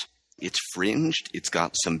vest. It's fringed. It's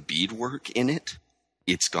got some beadwork in it.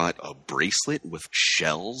 It's got a bracelet with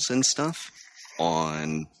shells and stuff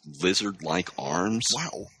on lizard-like arms.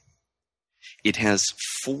 Wow. It has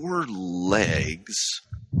 4 legs,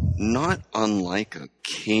 not unlike a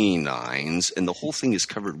canine's, and the whole thing is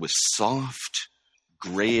covered with soft,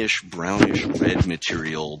 grayish, brownish red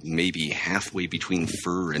material, maybe halfway between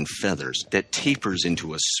fur and feathers, that tapers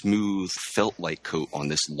into a smooth, felt-like coat on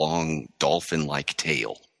this long, dolphin-like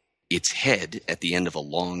tail. Its head, at the end of a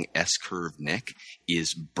long S-curved neck,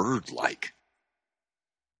 is bird-like.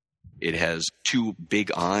 It has 2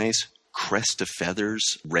 big eyes, crest of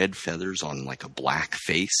feathers, red feathers on like a black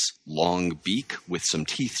face, long beak with some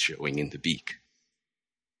teeth showing in the beak.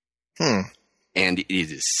 And it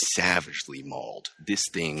is savagely mauled. This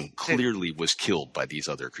thing clearly was killed by these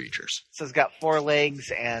other creatures. So it's got 4 legs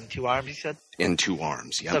and 2 arms, you said? And 2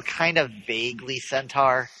 arms, yeah. So kind of vaguely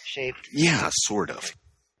centaur shaped? Yeah, sort of.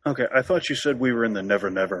 Okay, I thought you said we were in the Never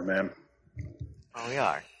Never, man. Oh, we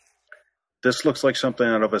are. This looks like something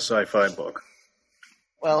out of a sci-fi book.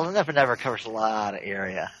 Well, the Never Never covers a lot of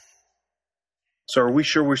area. So are we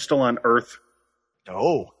sure we're still on Earth?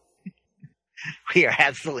 No. We are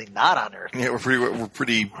absolutely not on Earth. Yeah, we're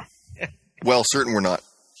pretty well certain we're not.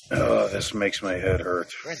 Oh, this makes my head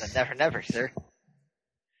hurt. We're in the Never Never, sir.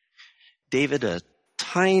 David, a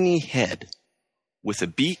tiny head with a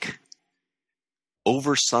beak,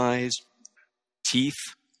 oversized teeth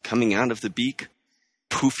coming out of the beak,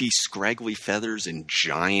 poofy, scraggly feathers, and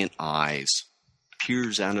giant eyes,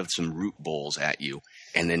 peers out of some root bowls at you,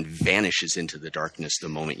 and then vanishes into the darkness the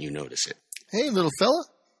moment you notice it. Hey, little fella.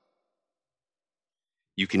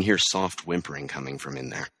 You can hear soft whimpering coming from in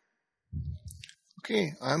there.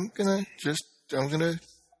 Okay, I'm gonna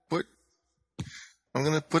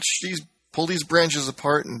pull these branches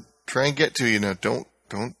apart and try and get to you. Now, don't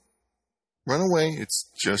run away.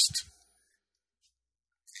 It's just,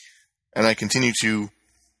 and I continue to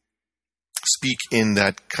speak in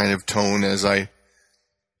that kind of tone as I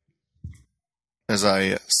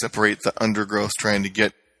separate the undergrowth, trying to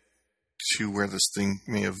get to where this thing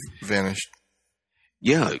may have vanished.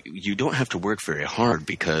 Yeah, you don't have to work very hard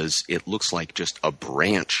because it looks like just a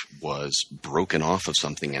branch was broken off of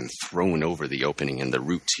something and thrown over the opening in the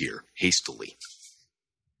roots here, hastily.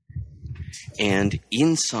 And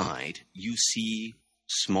inside, you see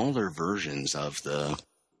smaller versions of the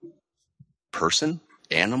person,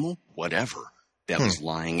 animal, whatever, that was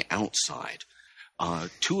lying outside.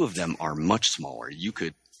 2 of them are much smaller. You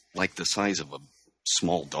could, like the size of a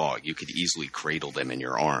small dog, you could easily cradle them in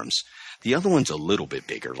your arms. The other one's a little bit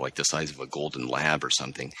bigger, like the size of a golden lab or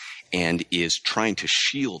something, and is trying to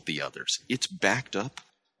shield the others. It's backed up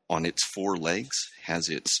on its 4 legs, has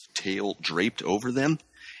its tail draped over them,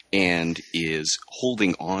 and is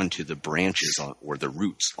holding on to the branches or the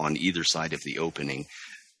roots on either side of the opening,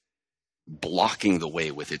 blocking the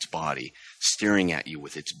way with its body, staring at you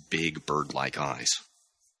with its big bird-like eyes.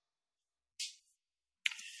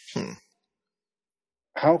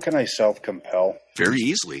 How can I self-compel? Very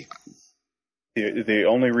easily. The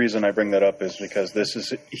only reason I bring that up is because this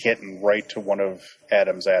is hitting right to one of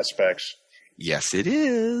Adam's aspects. Yes, it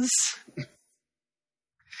is.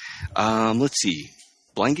 Let's see.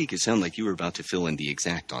 Blind Geek, it sounded like you were about to fill in the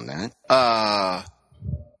exact on that.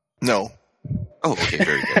 No. Oh, okay,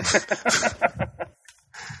 very good.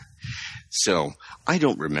 So, I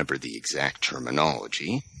don't remember the exact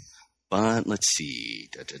terminology, but let's see.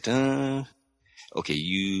 Okay,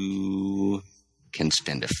 you can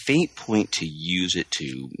spend a fate point to use it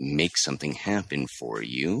to make something happen for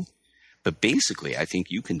you. But basically, I think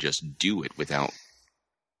you can just do it without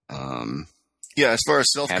as far as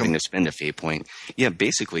having to spend a fate point. Yeah,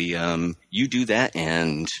 basically, you do that,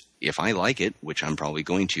 and if I like it, which I'm probably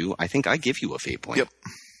going to, I think I give you a fate point. Yep.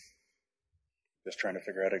 Just trying to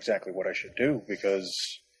figure out exactly what I should do because,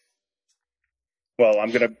 well,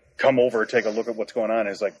 I'm going to come over, take a look at what's going on.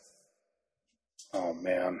 It's like, oh,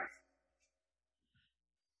 man.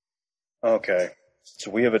 Okay.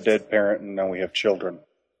 So we have a dead parent, and now we have children.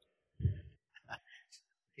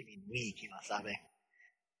 You mean we, Kimasabe?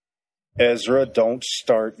 Ezra, don't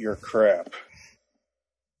start your crap.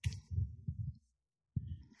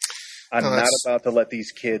 I'm not about to let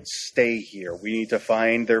these kids stay here. We need to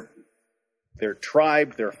find their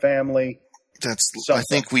tribe, their family. I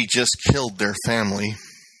think we just killed their family.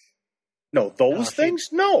 No, those things?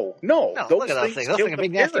 No. No, look at those things. Those things are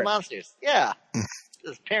big, nasty monsters. Yeah.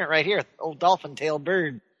 This parent right here, old dolphin-tailed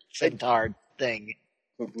bird centaur thing.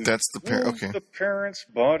 That's the parent. Okay. The parent's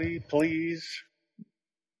body, please.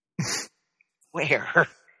 Where?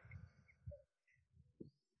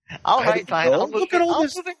 All right, fine. I'll move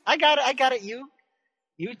it. I got it. You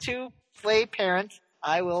 2 play parent.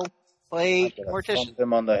 I will play mortician. Thump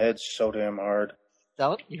them on the head so damn hard.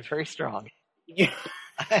 Don't. You're very strong. Yeah.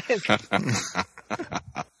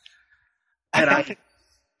 And I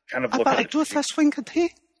kind of look at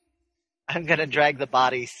it. I'm going to drag the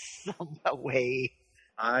body some way.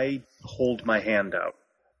 I hold my hand out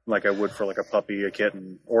like I would for like a puppy, a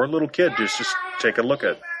kitten, or a little kid. Just take a look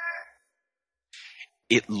at it.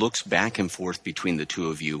 It looks back and forth between the 2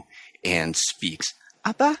 of you and speaks.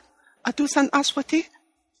 Abba, adusan aswati?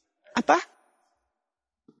 Abba?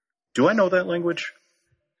 Do I know that language?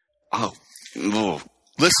 Oh.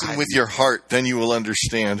 Listen with your heart, then you will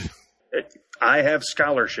understand. I have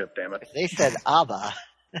scholarship, damn it. If they said Abba,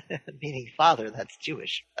 Meaning father, that's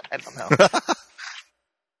Jewish. I don't know.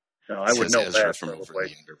 No, I would know Ezra that. from over Probably.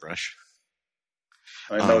 the underbrush.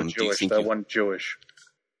 I know Do you Jewish. think That you- one Jewish.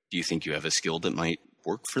 Do you think you have a skill that might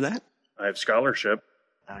work for that? I have scholarship.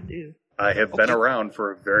 I do. I have been Okay. around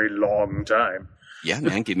for a very long time. Yeah,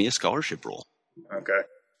 man, give me a scholarship roll. Okay.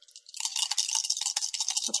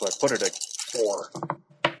 So I put it at 4.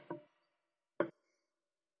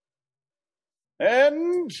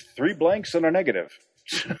 And 3 blanks and a negative.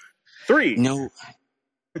 3. No,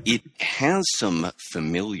 it has some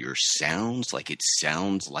familiar sounds, like it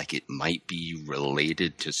sounds like it might be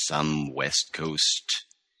related to some West Coast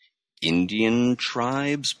Indian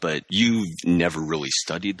tribes, but you've never really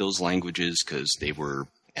studied those languages because they were,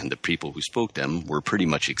 and the people who spoke them were pretty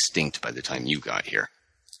much extinct by the time you got here.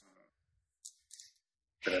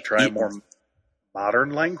 Can I try a It- more modern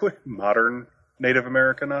language? Modern Native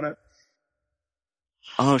American on it?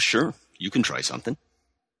 Sure, you can try something.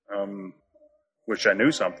 Wish I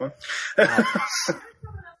knew something.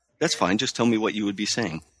 That's fine, just tell me what you would be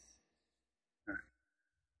saying.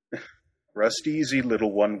 Rest easy,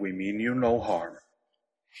 little one. We mean you no harm.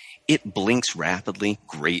 It blinks rapidly,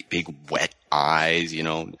 great big wet eyes,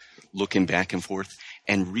 looking back and forth,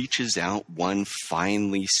 and reaches out one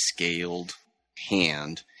finely scaled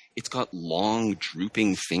hand. It's got long,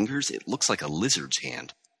 drooping fingers. It looks like a lizard's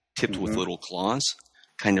hand, tipped with little claws,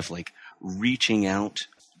 kind of like reaching out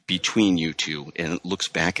between you two, and it looks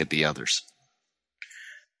back at the others.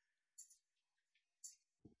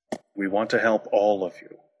 We want to help all of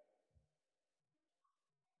you.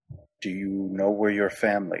 Do you know where your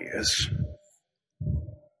family is?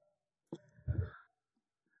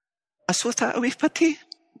 Aswata awipati,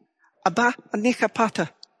 aba anikapata.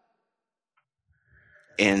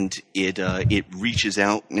 And it reaches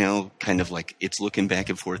out now, kind of like it's looking back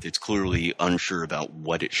and forth. It's clearly unsure about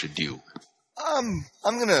what it should do. I'm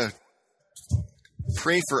gonna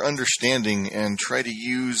pray for understanding and try to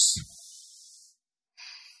see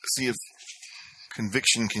if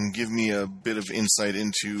conviction can give me a bit of insight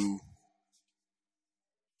into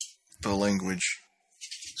the language.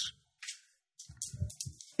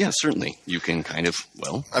 Yeah, certainly. You can kind of,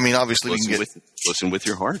 I mean, obviously we can listen with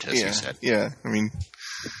your heart, as you said. Yeah, I mean,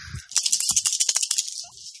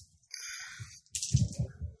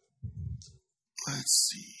 let's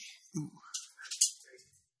see. Ooh.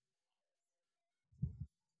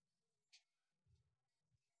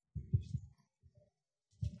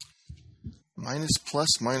 Minus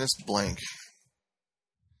plus minus blank.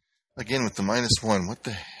 Again with the -1. What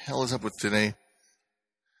the hell is up with today?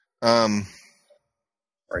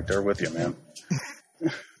 Right there with you, man.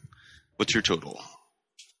 What's your total?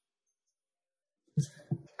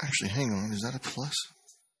 Actually, hang on. Is that a plus?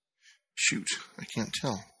 Shoot, I can't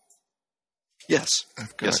tell. Yes.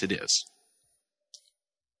 I've got, Yes, it is.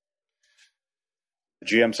 The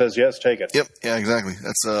GM says yes, take it. Yep. Yeah, exactly.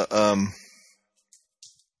 That's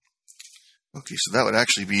Okay, so that would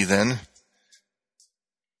actually be then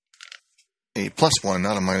a +1,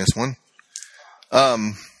 not a -1.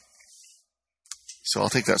 So I'll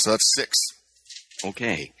take that. So that's 6.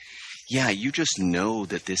 Okay. Yeah, you just know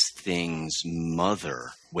that this thing's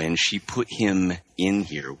mother, when she put him in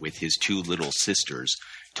here with his 2 little sisters,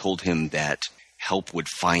 told him that help would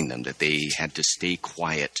find them, that they had to stay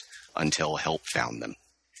quiet until help found them.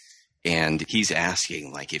 And he's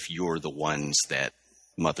asking, like, if you're the ones that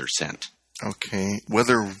mother sent. Okay,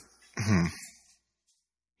 whether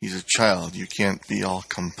he's a child, you can't be all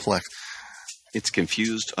complex. It's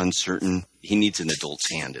confused, uncertain. He needs an adult's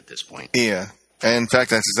hand at this point. Yeah, and in fact,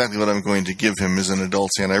 that's exactly what I'm going to give him as an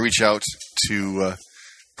adult's hand. I reach out to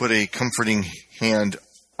put a comforting hand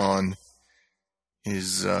on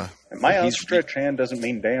his. And my outstretched hand doesn't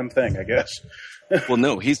mean damn thing, I guess. Well,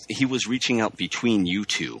 no, he was reaching out between you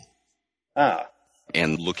two. Ah.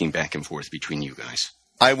 And looking back and forth between you guys.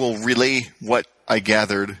 I will relay what I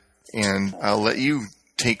gathered, and I'll let you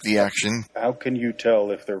take the action. How can you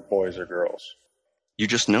tell if they're boys or girls? You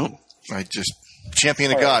just know. I just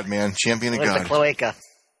champion of God, man. Champion of Like God. the cloaca.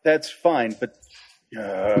 That's fine, but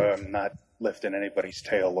I'm not lifting anybody's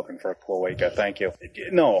tail looking for a cloaca. Thank you.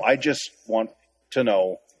 No, I just want to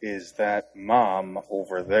know, is that mom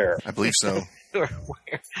over there? I believe so.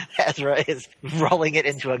 Where Ezra is rolling it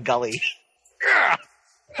into a gully.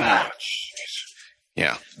 Ah, jeez.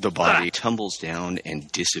 Yeah, the body tumbles down and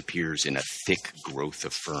disappears in a thick growth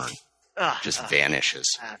of fern. Just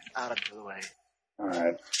vanishes. Out of the way. All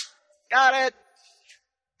right. Got it!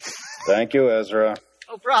 Thank you, Ezra.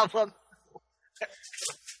 No problem.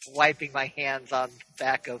 Wiping my hands on the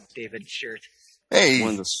back of David's shirt. Hey,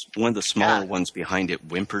 One of the smaller ones behind it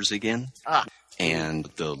whimpers again. and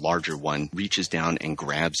the larger one reaches down and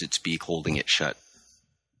grabs its beak, holding it shut.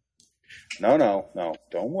 No.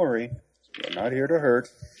 Don't worry. We're not here to hurt.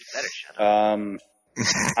 You better shut up.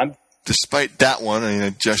 I'm Despite that one, I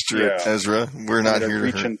gesture at Ezra. We're not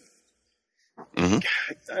here to hurt.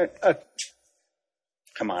 Mm-hmm.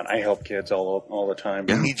 Come on, I help kids all the time.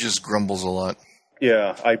 Yeah. He just grumbles a lot.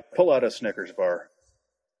 Yeah, I pull out a Snickers bar.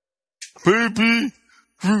 Baby!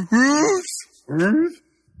 Ruth?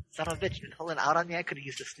 Son of a bitch, been pulling out on me. I could have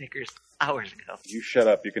used a Snickers hours ago. You shut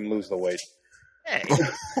up. You can lose the weight. Hey.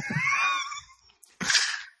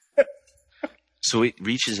 So it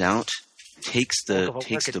reaches out, takes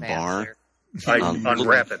the bar. I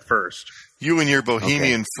unwrap it first. You and your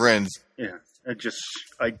bohemian friends. Yeah,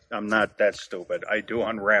 I'm not that stupid. I do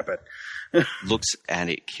unwrap it. Looks at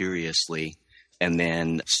it curiously, and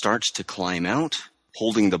then starts to climb out,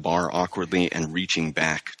 holding the bar awkwardly and reaching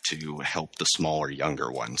back to help the smaller,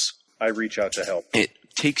 younger ones. I reach out to help. It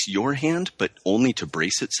takes your hand, but only to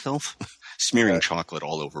brace itself, smearing chocolate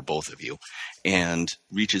all over both of you, and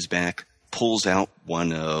reaches back, pulls out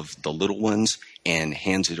one of the little ones, and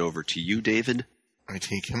hands it over to you, David. I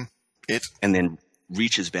take him. And then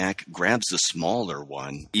reaches back, grabs the smaller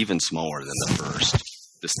one, even smaller than the first.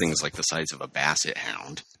 This thing is like the size of a basset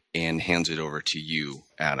hound, and hands it over to you,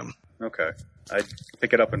 Adam. Okay. I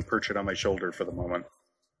pick it up and perch it on my shoulder for the moment.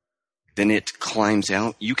 Then it climbs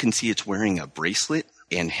out. You can see it's wearing a bracelet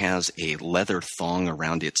and has a leather thong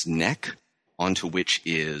around its neck, onto which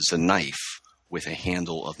is a knife with a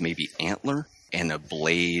handle of maybe antler and a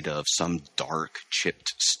blade of some dark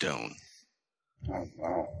chipped stone. Oh,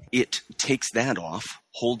 wow. It takes that off,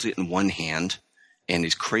 holds it in one hand, and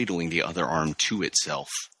is cradling the other arm to itself,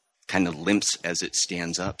 kind of limps as it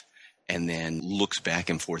stands up, and then looks back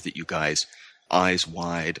and forth at you guys, eyes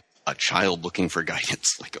wide, a child looking for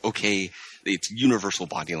guidance. Like, okay, it's universal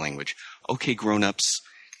body language. Okay, grown-ups,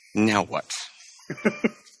 now what?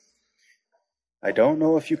 I don't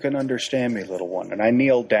know if you can understand me, little one, and I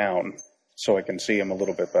kneel down so I can see him a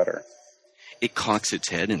little bit better. It cocks its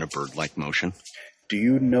head in a bird-like motion. Do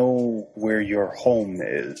you know where your home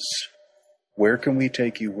is? Where can we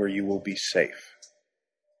take you where you will be safe?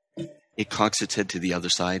 It cocks its head to the other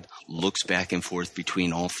side, looks back and forth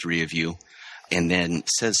between all three of you, and then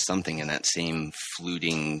says something in that same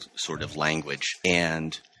fluting sort of language,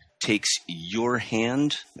 and takes your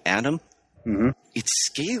hand, Adam. Mm-hmm. It's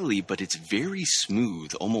scaly, but it's very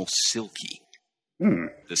smooth, almost silky.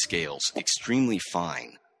 The scales, extremely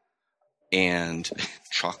fine. And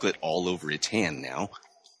chocolate all over its hand now.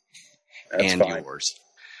 That's and fine. Yours.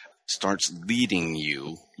 Starts leading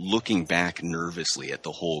you, looking back nervously at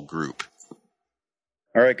the whole group.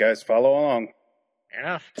 All right, guys, follow along. Fair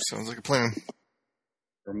enough. Sounds like a plan.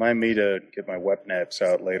 Remind me to get my wet naps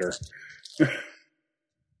out later.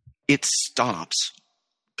 It stops,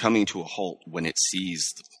 coming to a halt when it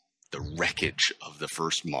sees the wreckage of the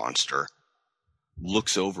first monster,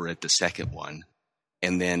 looks over at the second one,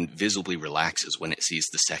 and then visibly relaxes when it sees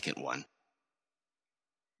the second one.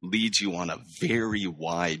 Leads you on a very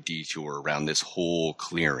wide detour around this whole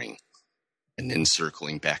clearing, and then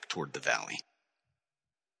circling back toward the valley.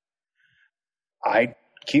 I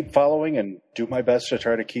keep following and do my best to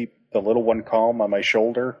try to keep the little one calm on my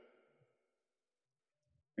shoulder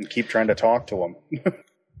and keep trying to talk to him.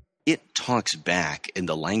 It talks back, and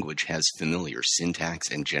the language has familiar syntax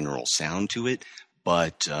and general sound to it,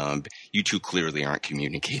 but you two clearly aren't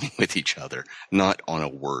communicating with each other, not on a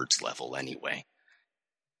words level anyway.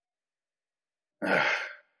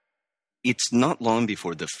 It's not long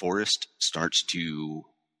before the forest starts to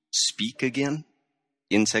speak again.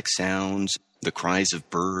 Insect sounds, the cries of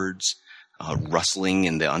birds, rustling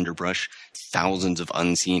in the underbrush, thousands of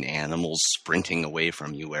unseen animals sprinting away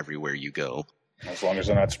from you everywhere you go. As long as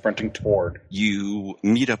they're not sprinting toward. You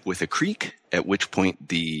meet up with a creek, at which point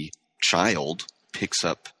the child picks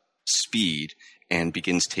up speed and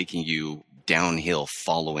begins taking you downhill,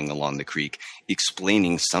 following along the creek,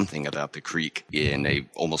 explaining something about the creek in a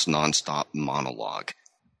almost nonstop monologue.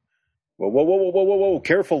 Whoa.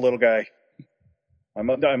 Careful, little guy. I'm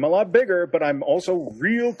a lot bigger, but I'm also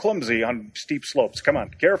real clumsy on steep slopes. Come on,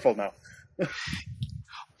 careful now.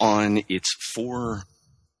 On its 4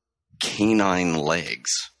 canine legs,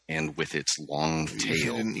 and with its long tail.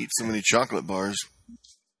 You didn't eat so many chocolate bars.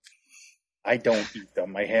 I don't eat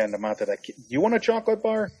them. I hand them out to that kid. You want a chocolate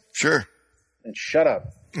bar? Sure. Then shut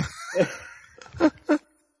up.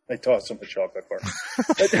 I toss him a chocolate bar.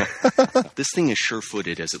 This thing is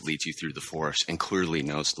sure-footed as it leads you through the forest and clearly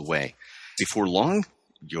knows the way. Before long,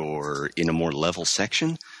 you're in a more level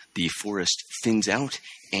section. The forest thins out,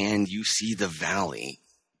 and you see the valley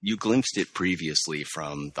You glimpsed it previously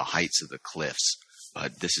from the heights of the cliffs,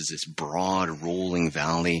 but this is this broad rolling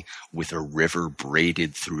valley with a river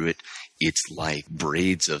braided through it. It's like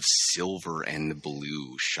braids of silver and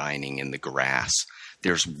blue shining in the grass.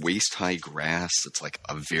 There's waist-high grass that's like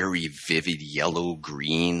a very vivid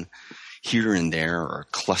yellow-green. Here and there are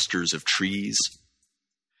clusters of trees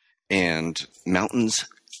and mountains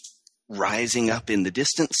rising up in the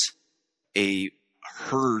distance. A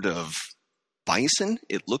herd of bison,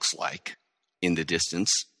 it looks like, in the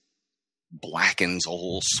distance, blackens a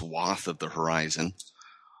whole swath of the horizon.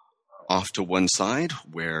 Off to one side,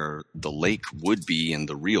 where the lake would be in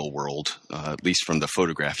the real world, at least from the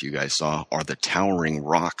photograph you guys saw, are the towering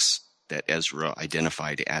rocks that Ezra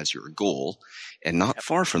identified as your goal. And not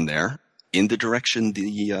far from there, in the direction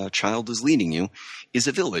the child is leading you, is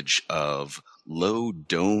a village of low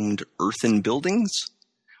domed earthen buildings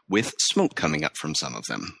with smoke coming up from some of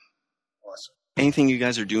them. Awesome. Anything you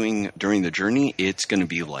guys are doing during the journey, it's going to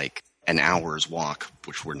be like an hour's walk,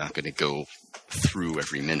 which we're not going to go through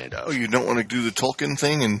every minute of. Oh, you don't want to do the Tolkien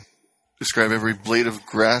thing and describe every blade of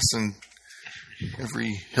grass and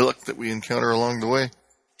every hillock that we encounter along the way?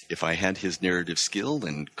 If I had his narrative skill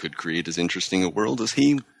and could create as interesting a world as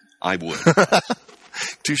he, I would.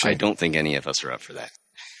 Touché. I don't think any of us are up for that.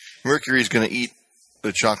 Mercury's going to eat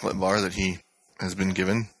the chocolate bar that he has been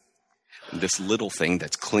given. This little thing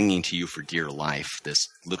that's clinging to you for dear life, this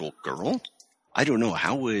little girl, I don't know,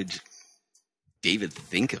 how would David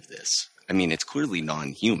think of this? I mean, it's clearly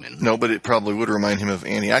non-human. No, but it probably would remind him of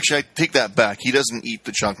Annie. Actually, I take that back. He doesn't eat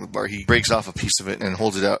the chocolate bar. He breaks off a piece of it and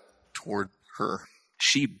holds it out toward her.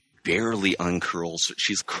 She barely uncurls.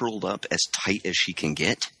 She's curled up as tight as she can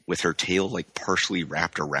get, with her tail like partially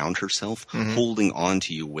wrapped around herself, holding on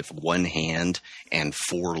to you with one hand and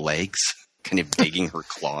four legs, kind of digging her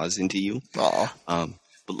claws into you. Aw.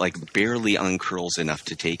 But like barely uncurls enough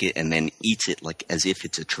to take it and then eats it like as if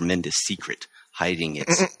it's a tremendous secret, hiding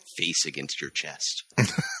its face against your chest.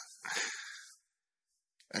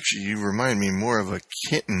 Actually, you remind me more of a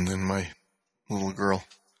kitten than my little girl.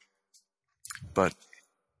 But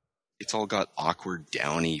it's all got awkward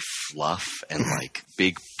downy fluff and like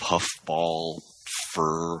big puffball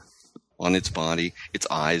fur on its body. Its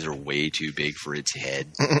eyes are way too big for its head.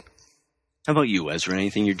 How about you, Ezra?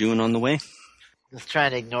 Anything you're doing on the way? Just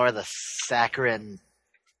trying to ignore the saccharine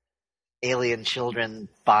alien children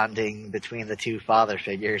bonding between the two father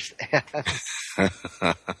figures.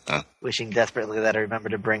 Wishing desperately that I remember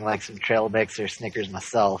to bring like some trail mix or Snickers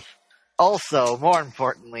myself. Also, more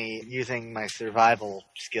importantly, using my survival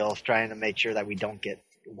skills, trying to make sure that we don't get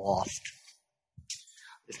lost.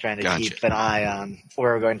 Just trying to keep an eye on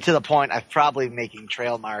where we're going. To the point, I'm probably making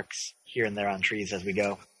trail marks here and there on trees as we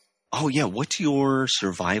go. Oh, yeah. What's your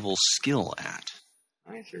survival skill at?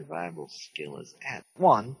 My survival skill is at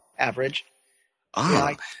 1, average.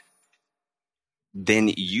 Ah.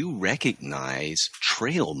 Then you recognize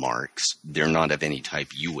trail marks. They're not of any type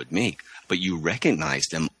you would make, but you recognize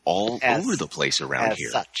them all over the place around here.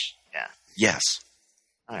 As such, yeah. Yes.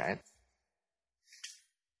 All right.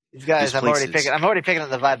 These guys, I'm already picking up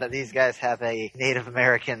the vibe that these guys have a Native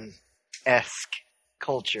American-esque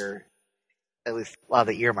culture. At least a lot of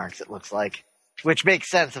the earmarks, it looks like. Which makes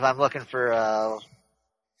sense if I'm looking for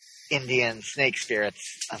Indian snake spirits.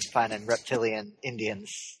 I'm finding reptilian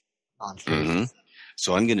Indians monsters. Mm-hmm.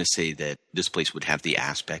 So I'm going to say that this place would have the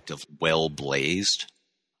aspect of well-blazed.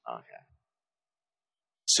 Okay.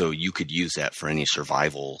 So you could use that for any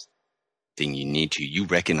survival thing you need to. You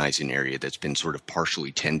recognize an area that's been sort of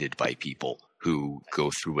partially tended by people who go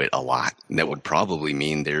through it a lot. And that would probably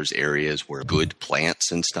mean there's areas where good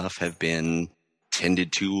plants and stuff have been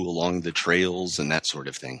tended to along the trails and that sort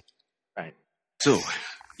of thing. Right. So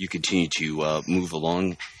you continue to move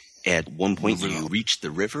along. At one point, you reach the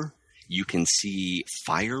river. You can see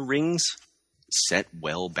fire rings set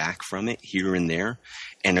well back from it here and there.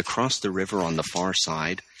 And across the river on the far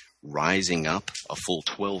side, rising up a full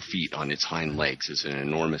 12 feet on its hind legs, is an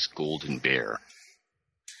enormous golden bear.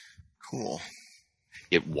 Cool.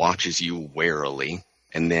 It watches you warily,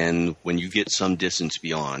 and then when you get some distance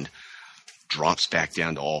beyond, drops back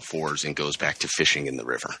down to all fours and goes back to fishing in the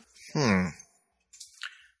river.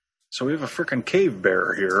 So we have a frickin' cave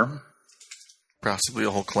bear here. Possibly a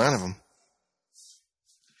whole clan of them.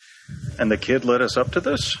 And the kid led us up to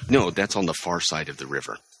this? No, that's on the far side of the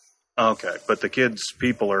river. Okay, but the kid's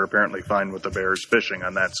people are apparently fine with the bears fishing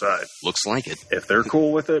on that side. Looks like it. If they're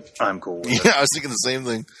cool with it, I'm cool with it. Yeah, I was thinking the same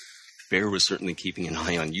thing. Bear was certainly keeping an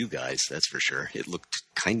eye on you guys, that's for sure. It looked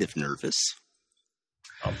kind of nervous.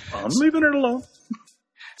 I'm leaving it alone.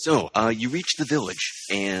 So, you reach the village,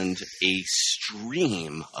 and a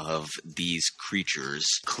stream of these creatures,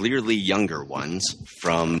 clearly younger ones,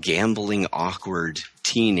 from gambling, awkward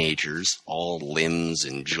teenagers, all limbs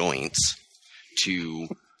and joints, to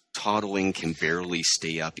toddling, can barely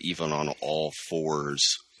stay up even on all fours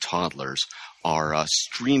toddlers, are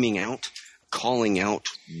streaming out, calling out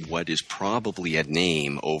what is probably a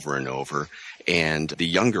name over and over, and the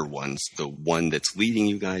younger ones, the one that's leading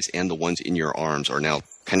you guys and the ones in your arms, are now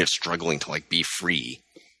kind of struggling to be free.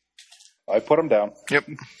 I put them down. Yep.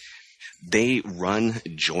 They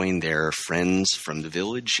join their friends from the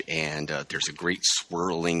village, and there's a great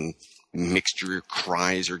swirling mixture.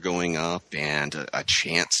 Cries are going up, and a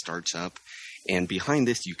chant starts up. And behind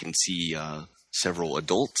this, you can see several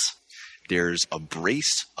adults. There's a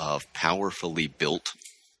brace of powerfully built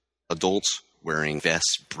adults wearing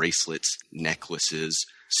vests, bracelets, necklaces,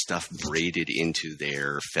 stuff braided into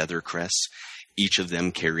their feather crests, each of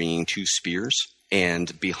them carrying 2 spears.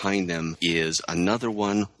 And behind them is another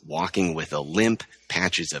one walking with a limp,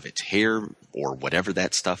 patches of its hair or whatever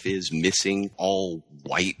that stuff is missing, all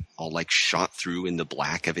white, all shot through in the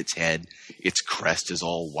black of its head. Its crest is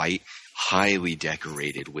all white, highly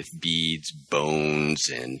decorated with beads, bones,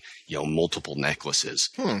 and, multiple necklaces.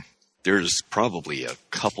 There's probably a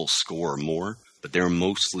couple score more, but they're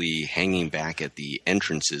mostly hanging back at the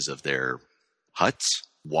entrances of their huts,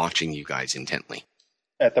 watching you guys intently.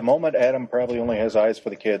 At the moment, Adam probably only has eyes for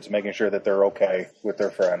the kids, making sure that they're okay with their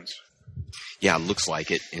friends. Yeah, it looks like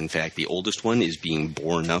it. In fact, the oldest one is being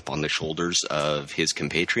borne up on the shoulders of his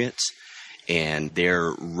compatriots, and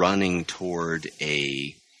they're running toward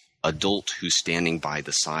a adult who's standing by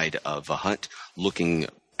the side of a hut, looking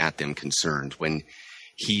at them concerned. When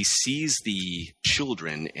he sees the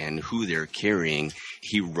children and who they're carrying,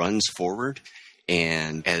 he runs forward,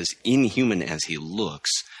 and as inhuman as he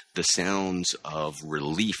looks, the sounds of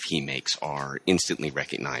relief he makes are instantly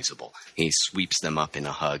recognizable. He sweeps them up in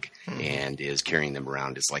a hug and is carrying them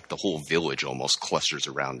around. It's like the whole village almost clusters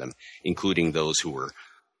around them, including those who were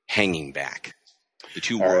hanging back. The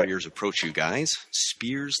 2 warriors approach you guys,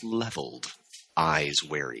 spears leveled, eyes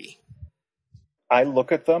wary. I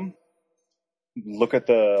look at them, look at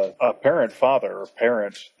the apparent father or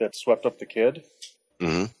parent that swept up the kid.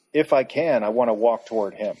 Mm-hmm. If I can, I want to walk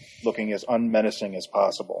toward him, looking as unmenacing as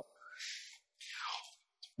possible.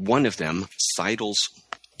 One of them sidles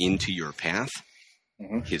into your path.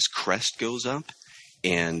 Mm-hmm. His crest goes up,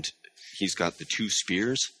 and he's got the 2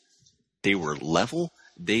 spears. They were level.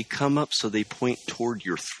 They come up so they point toward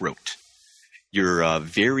your throat. You're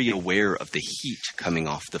very aware of the heat coming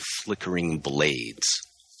off the flickering blades.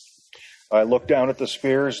 I look down at the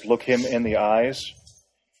spears, look him in the eyes,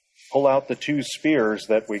 pull out the 2 spears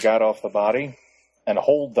that we got off the body, and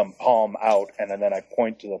hold them palm out, and then I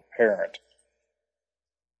point to the parent,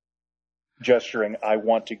 gesturing, I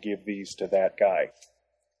want to give these to that guy.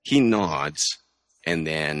 He nods, and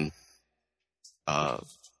then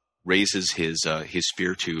raises his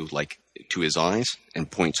spear to his eyes and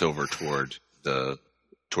points over toward the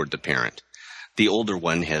parent. The older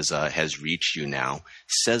one has reached you now,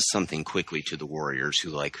 says something quickly to the warriors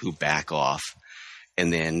who back off,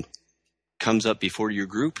 and then comes up before your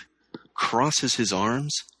group, crosses his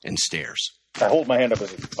arms, and stares. I hold my hand up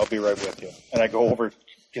as I'll be right with you. And I go over,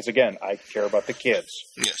 because again, I care about the kids.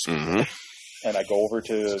 Yes. Mm-hmm. And I go over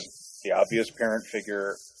to the obvious parent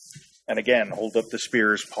figure, and again, hold up the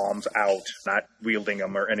spears, palms out, not wielding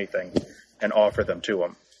them or anything, and offer them to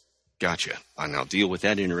him. Gotcha. And I'll deal with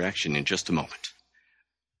that interaction in just a moment.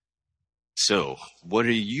 So, what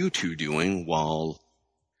are you 2 doing while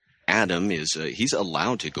Adam is, he's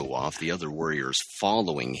allowed to go off, the other warriors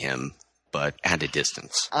following him, but at a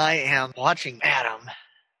distance? I am watching Adam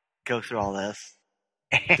go through all this.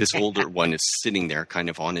 This older one is sitting there kind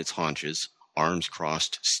of on its haunches, arms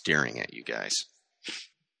crossed, staring at you guys.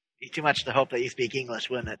 Be too much to hope that you speak English,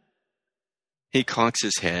 wouldn't it? He cocks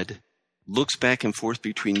his head, looks back and forth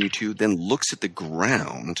between you 2, then looks at the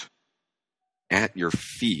ground at your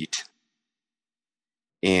feet,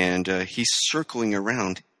 and he's circling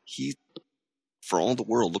around. He, for all the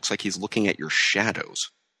world, looks like he's looking at your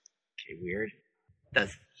shadows. Okay, weird.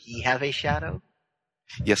 Does he have a shadow?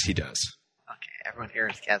 Yes, he does. Okay, everyone here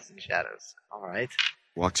is casting shadows. All right.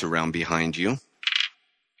 Walks around behind you.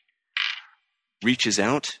 Reaches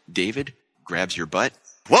out. David grabs your butt.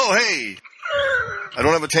 Whoa, hey! I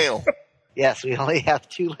don't have a tail. Yes, we only have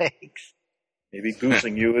 2 legs. Maybe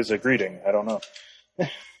goosing you is a greeting. I don't know.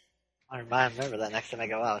 I remember that next time I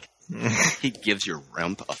go out. He gives your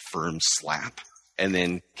rump a firm slap and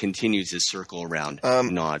then continues his circle around,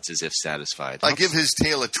 nods as if satisfied. I give his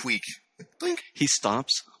tail a tweak. Blink. He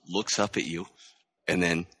stops, looks up at you, And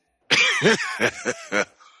then,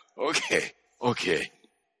 okay.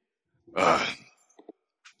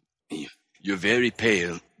 You're very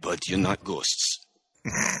pale, but you're not ghosts.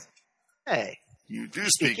 Hey, You do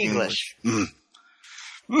speak English.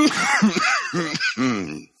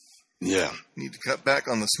 Yeah, Need to cut back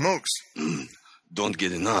on the smokes. don't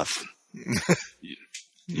get enough.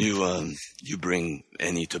 You bring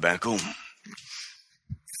any tobacco?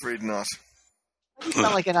 Afraid not. you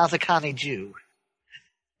sound like an Azakani Jew.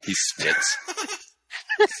 He spits.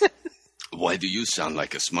 Why do you sound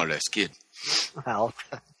like a smart-ass kid? Well,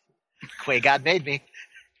 the way God made me.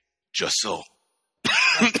 Just so.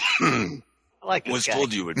 I like this Was guy.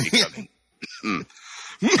 told you would be coming.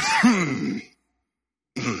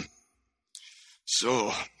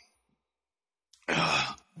 So,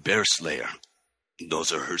 Bear Slayer.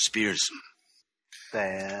 Those are her spears.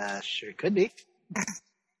 Sure could be.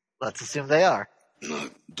 Let's assume they are. No,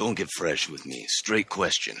 don't get fresh with me. Straight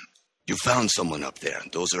question. You found someone up there.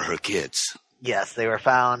 Those are her kids. Yes, they were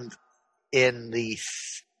found in the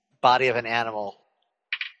body of an animal.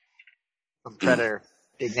 Some predator.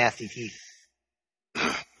 Big nasty teeth.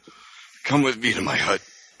 Come with me to my hut.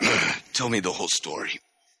 Tell me the whole story.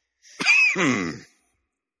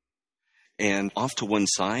 And off to one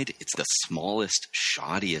side, it's the smallest,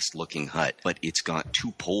 shoddiest looking hut, but it's got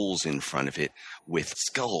two poles in front of it with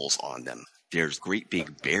skulls on them. There's great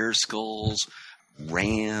big bear skulls,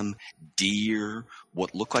 ram, deer,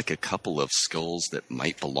 what look like a couple of skulls that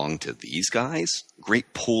might belong to these guys.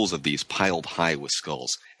 Great poles of these piled high with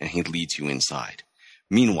skulls, and he leads you inside.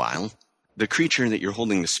 Meanwhile, the creature that you're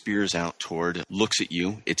holding the spears out toward looks at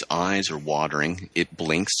you. Its eyes are watering. It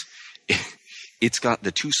blinks. It's got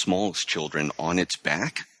the two smallest children on its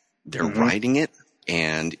back. They're riding it,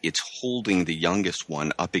 and it's holding the youngest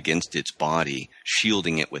one up against its body,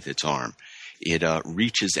 shielding it with its arm. It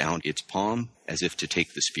reaches out its palm as if to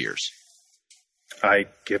take the spears. I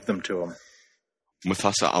give them to him.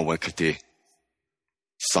 Muthasa awakate.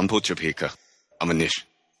 Sampo chapeka. Amanish.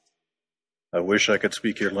 I wish I could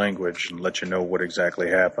speak your language and let you know what exactly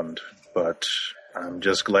happened, but I'm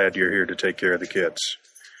just glad you're here to take care of the kids.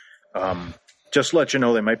 Just to let you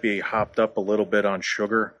know, they might be hopped up a little bit on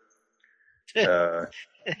sugar.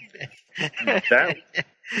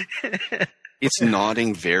 It's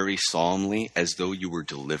nodding very solemnly as though you were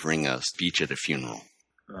delivering a speech at a funeral.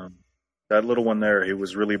 That little one there, he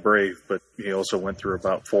was really brave, but he also went through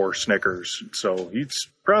about 4 Snickers, so he's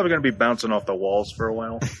probably going to be bouncing off the walls for a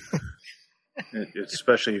while.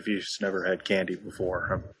 Especially if he's never had candy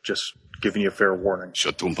before. I'm just giving you a fair warning.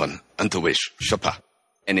 Shatumpan, Antawish, Shapa.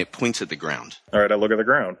 And it points at the ground. All right, I look at the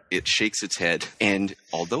ground. It shakes its head, and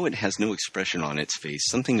although it has no expression on its face,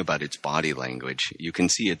 something about its body language, you can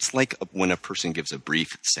see it's like when a person gives a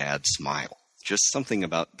brief, sad smile. Just something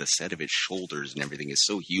about the set of its shoulders and everything is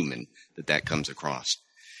so human that comes across.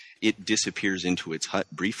 It disappears into its hut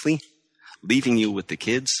briefly, leaving you with the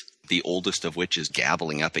kids, the oldest of which is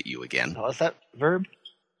gabbling up at you again. What's that verb?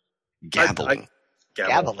 Gabbling.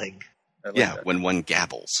 Gabbling. I like Yeah, that. when one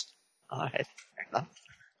gabbles. All right. Fair enough.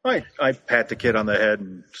 I pat the kid on the head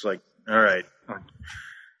and it's like, all right,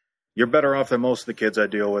 you're better off than most of the kids I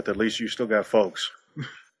deal with. At least you still got folks.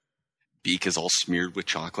 Beak is all smeared with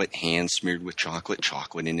chocolate, hands smeared with chocolate,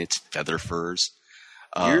 chocolate in its feather furs.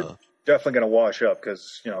 You're definitely going to wash up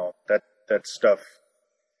because, that stuff,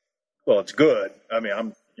 well, it's good. I mean,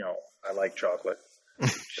 I like chocolate.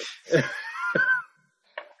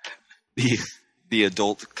 The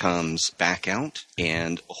adult comes back out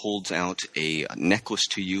and holds out a necklace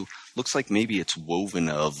to you. Looks like maybe it's woven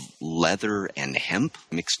of leather and hemp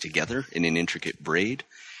mixed together in an intricate braid.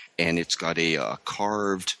 And it's got a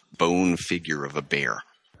carved bone figure of a bear.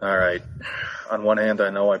 All right. On one hand, I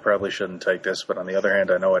know I probably shouldn't take this, but on the other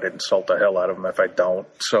hand, I know I'd insult the hell out of him if I don't.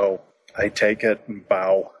 So I take it and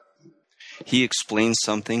bow. He explains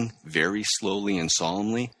something very slowly and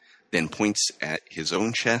solemnly, then points at his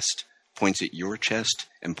own chest, points at your chest,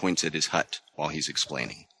 and points at his hut while he's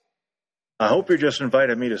explaining. I hope you're just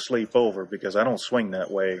inviting me to sleep over because I don't swing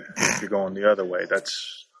that way if you're going the other way.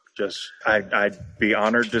 That's just, I'd be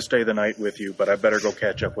honored to stay the night with you, but I better go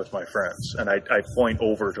catch up with my friends. And I point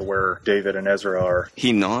over to where David and Ezra are.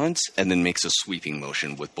 He nods and then makes a sweeping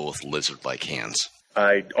motion with both lizard-like hands,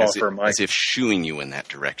 I offer as if shooing you in that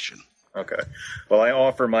direction. Okay. Well, I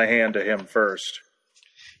offer my hand to him first.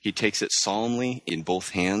 He takes it solemnly in both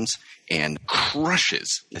hands and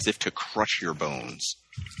crushes, as if to crush your bones.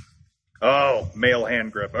 Oh, male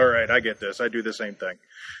hand grip. All right, I get this. I do the same thing.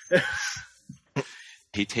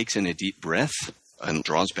 He takes in a deep breath and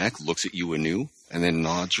draws back, looks at you anew, and then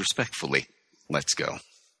nods respectfully. Let's go.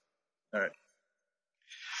 All right.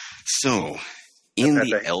 So, In Pat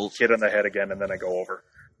the kid on the head again, and then I go over.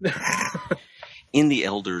 In the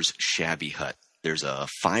elder's shabby hut, there's a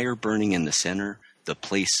fire burning in the center. The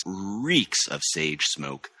place reeks of sage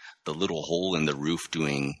smoke, the little hole in the roof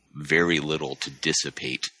doing very little to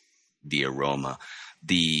dissipate the aroma.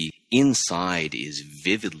 The inside is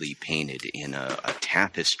vividly painted in a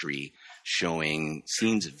tapestry showing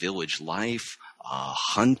scenes of village life,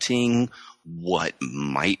 hunting, what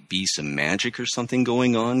might be some magic or something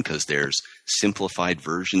going on, because there's simplified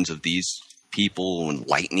versions of these people and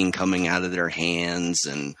lightning coming out of their hands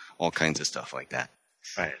and all kinds of stuff like that.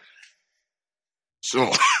 Right.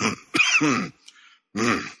 So,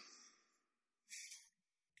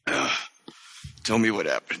 tell me what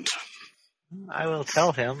happened. I will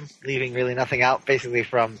tell him, leaving really nothing out, basically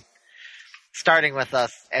from starting with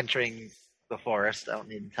us entering the forest. I don't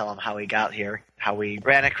need to tell him how we got here, how we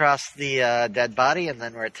ran across the dead body, and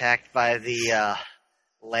then were attacked by the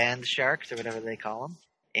land sharks, or whatever they call them.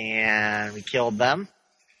 And we killed them.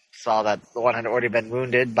 Saw that the one had already been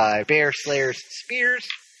wounded by Bear Slayer's spears.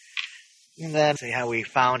 And then see how we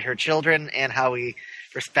found her children and how we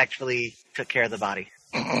respectfully took care of the body.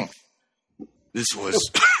 This was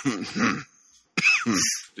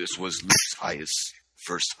this was Luke's highest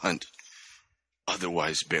first hunt.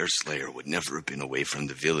 Otherwise, Bear Slayer would never have been away from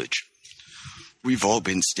the village. We've all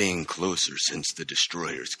been staying closer since the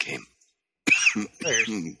destroyers came.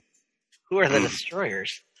 Who are the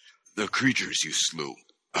destroyers? The creatures you slew.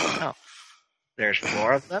 There's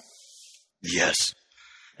more of them? Yes.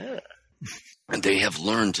 And they have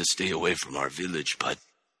learned to stay away from our village, but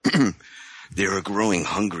they are growing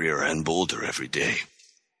hungrier and bolder every day.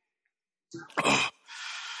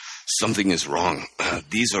 Something is wrong.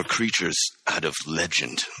 These are creatures out of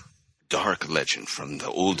legend, dark legend from the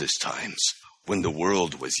oldest times, when the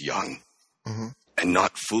world was young, and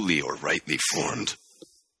not fully or rightly formed.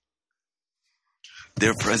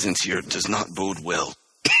 Their presence here does not bode well.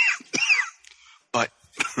 But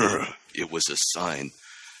it was a sign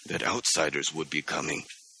that outsiders would be coming.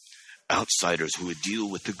 Outsiders who would deal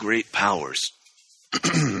with the great powers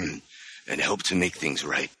and help to make things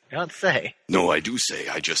right. You don't say. No, I do say.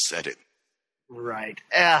 I just said it. Right.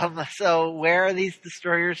 So where are these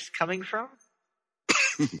destroyers coming from?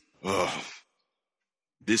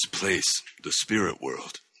 This place, the spirit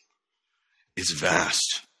world, is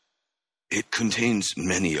vast. It contains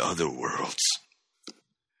many other worlds.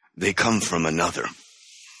 They come from another.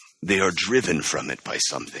 They are driven from it by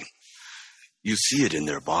something. You see it in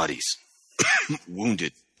their bodies.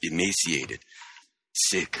 Wounded, emaciated,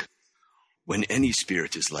 sick. When any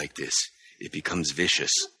spirit is like this, it becomes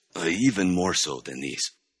vicious, even more so than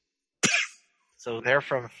these. So they're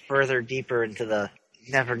from further deeper into the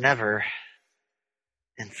never,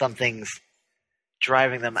 and something's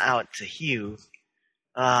driving them out to Hugh.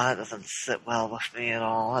 That doesn't sit well with me at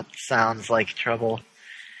all. That sounds like trouble.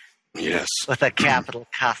 Yes. With a capital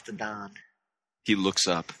Castodon. He looks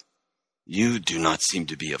up. You do not seem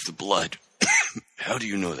to be of the blood. How do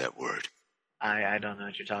you know that word? I don't know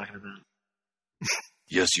what you're talking about.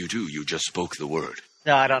 Yes, you do. You just spoke the word.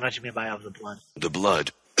 No, I don't know what you mean by of the blood. The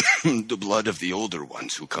blood. The blood of the older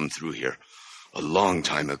ones who come through here a long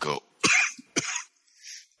time ago.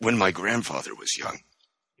 When my grandfather was young.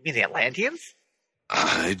 You mean the Atlanteans?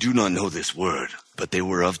 I do not know this word, but they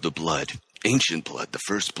were of the blood. Ancient blood, the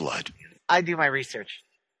first blood. I do my research.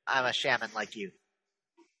 I'm a shaman like you.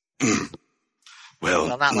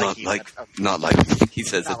 Well, not like you. Not like he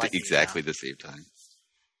says it like exactly the same time.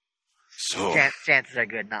 So, chances are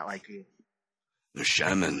good, not like you. A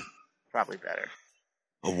shaman. Probably better.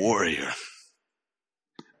 A warrior.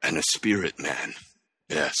 And a spirit man.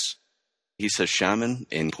 Yes. He says shaman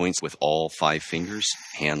and points with all 5 fingers,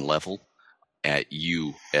 hand level, at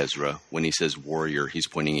you, Ezra. When he says warrior, he's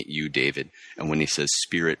pointing at you, David. And when he says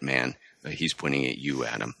spirit man, he's pointing at you,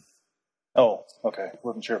 Adam. Oh, okay.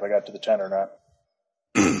 Wasn't sure if I got to the 10 or not.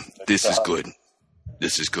 This is good.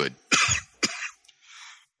 This is good.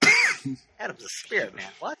 Adam's a spirit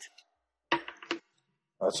man. What?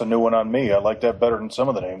 That's a new one on me. I like that better than some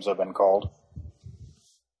of the names I've been called.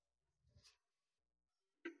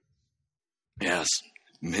 Yes,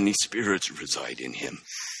 many spirits reside in him.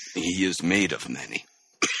 He is made of many.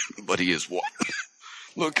 But he is one.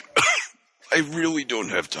 Look, I really don't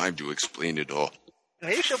have time to explain it all.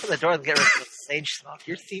 Maybe she'll open the door and get rid of the sage smoke.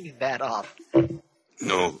 You're seeming bad off.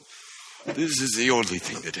 No, this is the only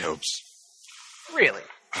thing that helps. Really?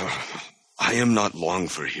 I am not long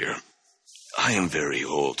for here. I am very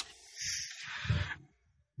old.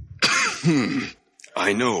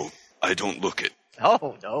 I know. I don't look it.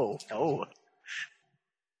 Oh, no.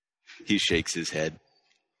 He shakes his head.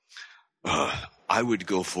 I would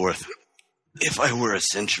go forth if I were a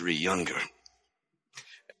century younger,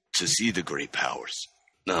 to see the great powers.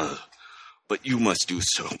 But you must do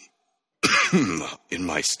so in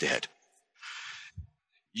my stead.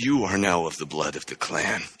 You are now of the blood of the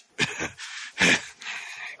clan.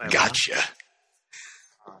 Gotcha.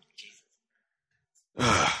 Oh, Jesus.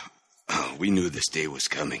 We knew this day was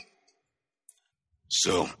coming.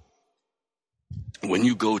 So, when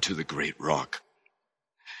you go to the Great Rock,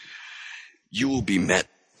 you will be met.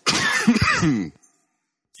 You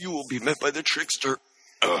will be met by the trickster.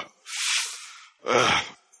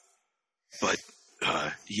 But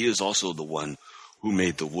he is also the one who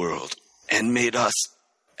made the world and made us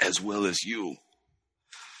as well as you.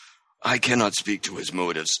 I cannot speak to his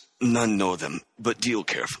motives. None know them, but deal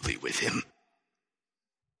carefully with him.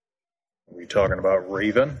 Are we talking about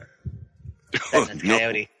Raven? That's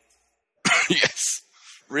Coyote. Yes,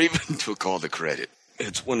 Raven took all the credit.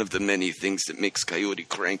 It's one of the many things that makes Coyote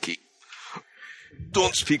cranky.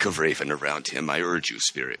 Don't speak of Raven around him, I urge you,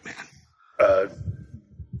 Spirit Man.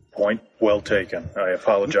 Point well taken. I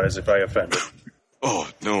apologize if I offended. Oh,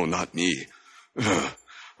 no, not me.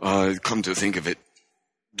 Come to think of it,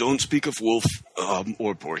 don't speak of wolf,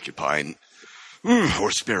 or porcupine,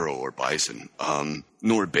 or sparrow or bison,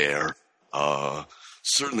 nor bear,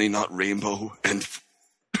 certainly not rainbow, and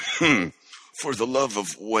for the love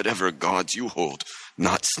of whatever gods you hold,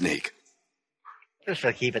 not snake. Just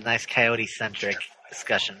to keep a nice coyote-centric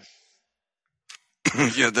discussion.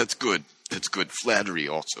 Yeah, that's good. That's good. Flattery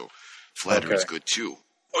also. Flattery's Okay. good too.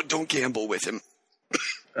 Oh, don't gamble with him.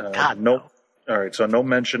 God, Nope. All right, so no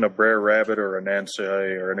mention of Brer Rabbit or a Nancy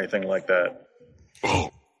or anything like that.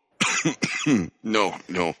 Oh, no.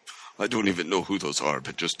 I don't even know who those are,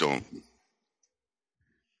 but just don't.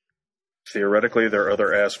 Theoretically, there are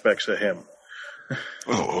other aspects of him.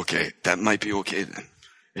 Oh, okay. That might be okay then.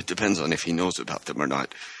 It depends on if he knows about them or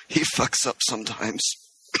not. He fucks up sometimes.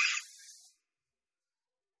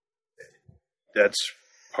 That's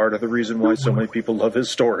part of the reason why so many people love his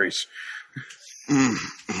stories.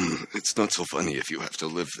 It's not so funny if you have to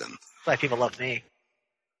live them. That's why people love me.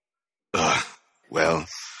 Well,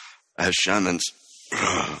 as shamans,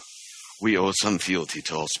 we owe some fealty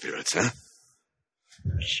to all spirits, huh?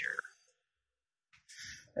 Sure.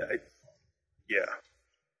 Yeah.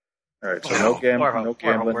 All right, so Well, no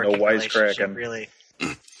gambling, no working relationship, wisecracking. Really.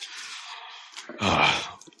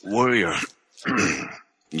 Warrior,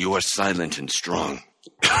 you are silent and strong.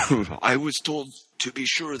 I was told to be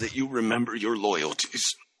sure that you remember your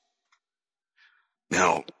loyalties.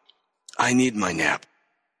 Now, I need my nap.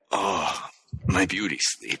 Oh, my beauty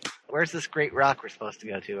sleep. Where's this great rock we're supposed to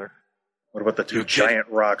go to? Or What about the two You kid- giant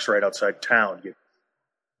rocks right outside town?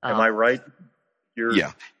 Am Oh. I right? You're,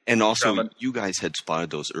 Yeah, and also Shaman. you guys had spotted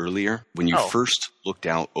those earlier when you Oh. first looked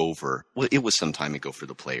out over. Well, it was some time ago for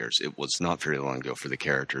the players. It was not very long ago for the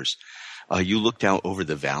characters. You looked out over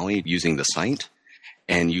the valley using the sight,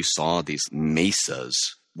 and you saw these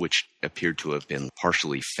mesas, which appeared to have been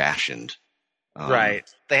partially fashioned. Right.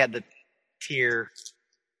 They had the tier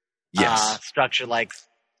Yes. structure, like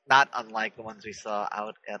not unlike the ones we saw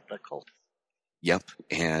out at the cult. Yep.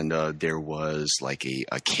 And there was like a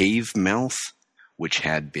cave mouth, which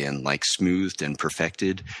had been like smoothed and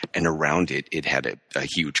perfected, and around it, it had a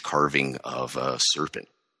huge carving of a serpent.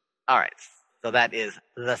 All right. So that is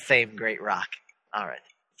the same great rock. All right.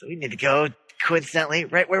 So we need to go, coincidentally,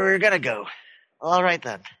 right where we were going to go. All right,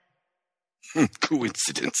 then.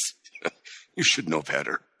 Coincidence. You should know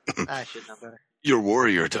better. I should know better. Your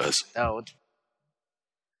warrior does. Oh,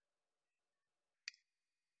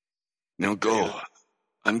 Now go.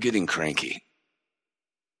 I'm getting cranky.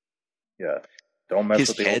 Yeah. Don't mess His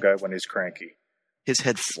with the head- old guy when he's cranky. His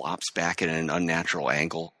head flops back at an unnatural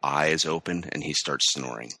angle, eyes open, and he starts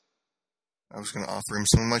snoring. I was going to offer him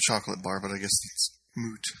some of my chocolate bar, but I guess it's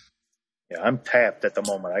moot. Yeah, I'm tapped at the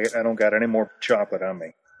moment. I don't got any more chocolate on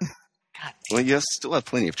me. God. Well, you still have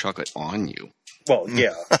plenty of chocolate on you. Well,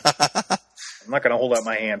 yeah. I'm not going to hold out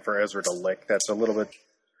my hand for Ezra to lick. That's a little bit...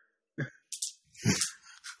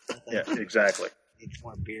 Yeah, exactly. Need some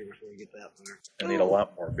more beer before we get that far. I need a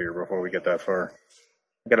lot more beer before we get that far.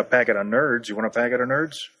 I got a packet of nerds. You want a packet of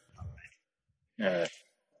nerds? Yeah.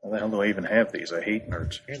 How the hell do I even have these? I hate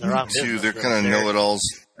nerds. You're in the wrong Too, business. they're then, kind of sir. know-it-alls.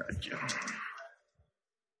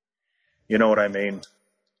 You know what I mean?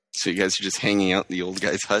 So you guys are just hanging out in the old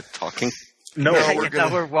guy's hut talking? No, No, Yeah, we're no,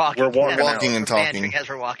 gonna- we're walking. we're walking Yeah, Walking and we're talking. bantering as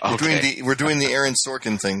we're walking. Okay. We're doing the Aaron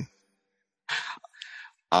Sorkin thing.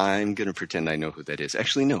 I'm going to pretend I know who that is.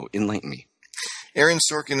 Actually, no. Enlighten me. Aaron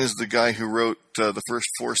Sorkin is the guy who wrote the first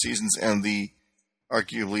 4 seasons and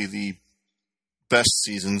arguably the best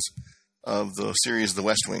seasons of the series The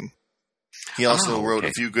West Wing. He also Oh, wrote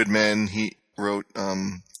okay. A Few Good Men. wrote,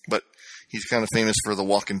 but he's kind of famous for the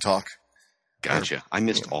Walk and Talk. Gotcha. I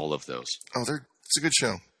missed all of those. Oh, it's a good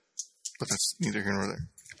show, but that's neither here nor there.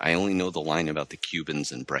 I only know the line about the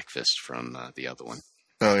Cubans and breakfast from the other one.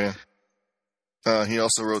 Oh, yeah. He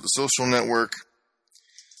also wrote The Social Network.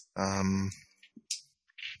 Other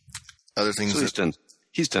things. So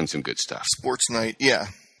he's done some good stuff. Sports Night, yeah.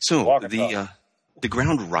 So the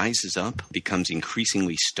ground rises up, becomes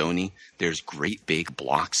increasingly stony. There's great big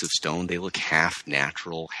blocks of stone. They look half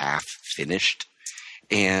natural, half finished.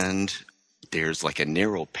 And there's like a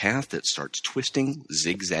narrow path that starts twisting,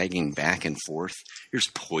 zigzagging back and forth. There's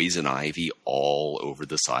poison ivy all over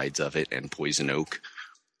the sides of it and poison oak.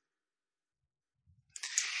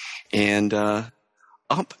 And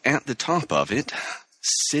up at the top of it,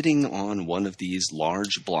 sitting on one of these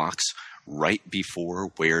large blocks right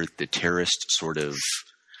before where the terraced sort of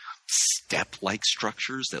step-like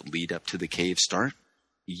structures that lead up to the cave start,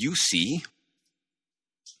 you see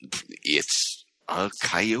it's a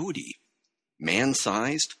coyote.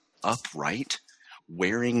 Man-sized, upright,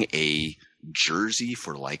 wearing a jersey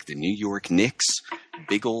for like the New York Knicks,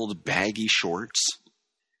 big old baggy shorts,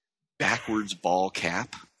 backwards ball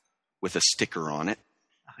cap with a sticker on it.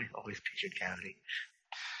 I always pictured Coyote.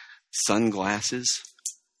 Sunglasses,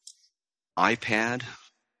 iPad,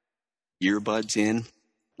 earbuds in,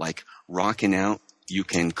 like rocking out. You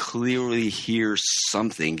can clearly hear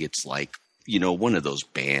something. It's like, one of those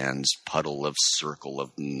bands, Puddle of Circle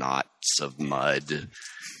of Knots of Mud,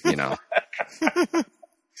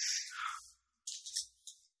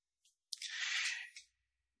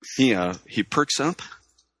 He perks up,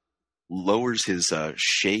 lowers his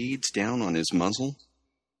shades down on his muzzle,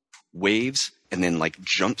 waves, and then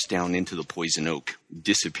jumps down into the poison oak,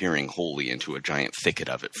 disappearing wholly into a giant thicket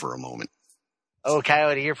of it for a moment. Oh,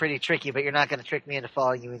 Coyote, you're pretty tricky, but you're not going to trick me into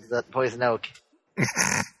following you into the poison oak.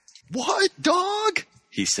 What, dog?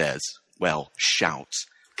 He says. Well, shouts,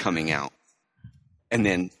 coming out. And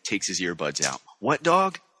then takes his earbuds out. What,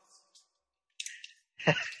 dog?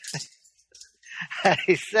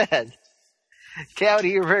 I said, Coyote,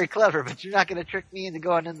 you're very clever, but you're not going to trick me into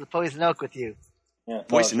going into the poison oak with you. Yeah,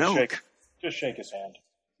 Poison oak? Just shake his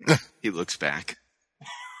hand. He looks back.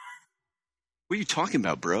 What are you talking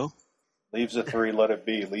about, bro? Leaves a 3, let it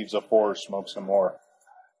be. Leaves a 4, smoke some more.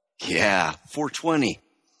 Yeah, 420.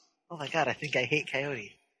 Oh my god, I think I hate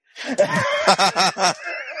Coyote.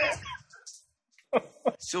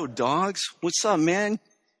 So, dogs, what's up, man?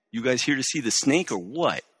 You guys here to see the snake or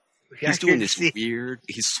what? We He's are doing here this to see- weird,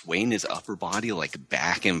 he's swaying his upper body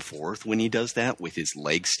back and forth when he does that with his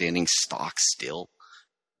legs standing stock still.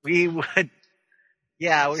 We would...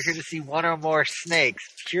 Yeah, we're here to see one or more snakes.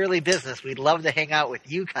 Purely business. We'd love to hang out with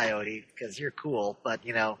you, Coyote, because you're cool, but,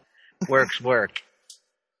 work's work.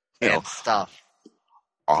 Well, And stuff.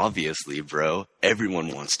 obviously, bro,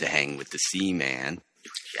 everyone wants to hang with the sea man.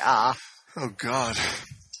 Yeah. Oh, God.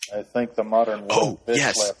 I think the modern Oh, world fish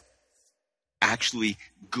yes. left. Actually,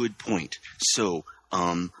 good point. So,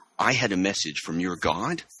 I had a message from your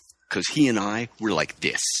god, because he and I were like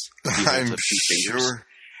this. He holds I'm up two fingers. sure.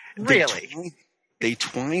 Really? They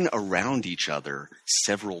twine around each other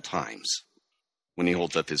several times when he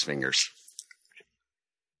holds up his fingers.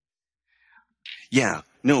 Yeah,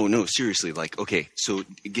 no, seriously, okay, so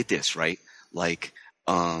get this, right?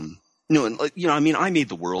 I made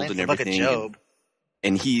the world Lance and the Book of everything. Job.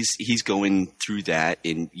 And he's going through that,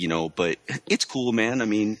 and but it's cool, man. I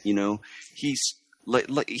mean, he's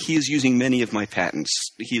he is using many of my patents.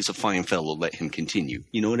 He is a fine fellow. Let him continue.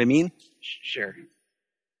 You know what I mean? Sure.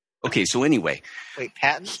 Okay, so anyway, Wait,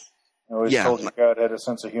 patents? I always Yeah. told you God had a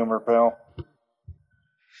sense of humor, pal.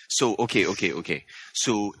 so okay.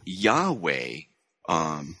 So Yahweh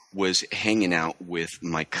was hanging out with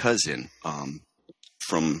my cousin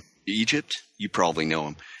from Egypt. You probably know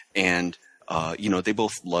him, and they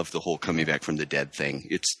both love the whole coming back from the dead thing.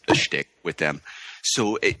 It's a shtick with them.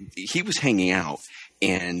 So he was hanging out,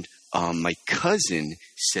 and my cousin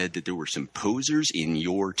said that there were some posers in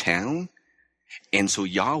your town. And so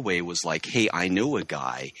Yahweh was like, hey, I know a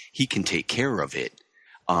guy. He can take care of it.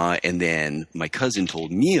 And then my cousin told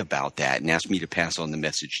me about that and asked me to pass on the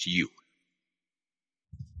message to you.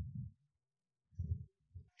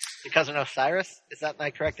 Your cousin Osiris? Is that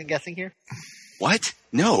my correct in guessing here? What?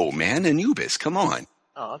 No, man. Anubis, come on.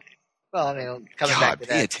 Oh, okay. Well, I mean, coming God, back to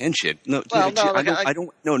pay that. attention. No, Well, dude, no, I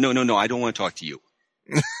don't. No. I don't want to talk to you.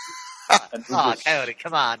 And Oh, Coyote,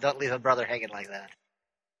 come on. Don't leave a brother hanging like that.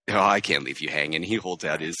 Oh, I can't leave you hanging. He holds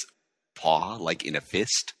out his paw in a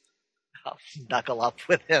fist. I'll knuckle up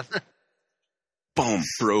with him. Boom,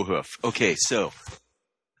 bro hoof. Okay, so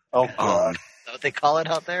oh, God. Is that what they call it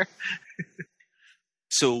out there?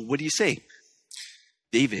 so what do you say?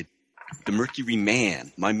 David, the Mercury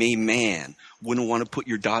man, my main man, wouldn't want to put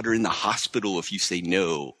your daughter in the hospital if you say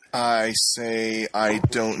no. I say I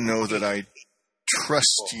don't know that I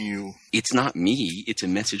trust you. It's not me. It's a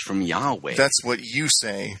message from Yahweh. That's what you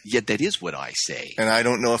say. Yet that is what I say. And I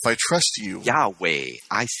don't know if I trust you. Yahweh.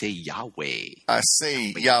 I say Yahweh. I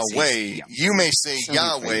say Yahweh. You may say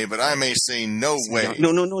Yahweh, but I may say no way.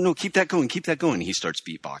 No. Keep that going. Keep that going. He starts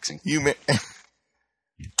beatboxing. You may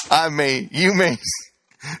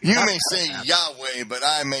say Yahweh, but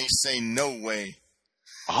I may say no way.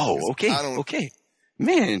 Oh, okay. Okay.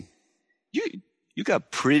 Man, you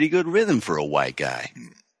got pretty good rhythm for a white guy.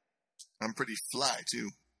 I'm pretty fly, too.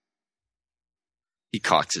 He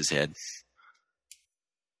cocks his head.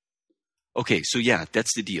 Okay, so yeah,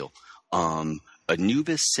 that's the deal.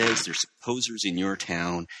 Anubis says there's posers in your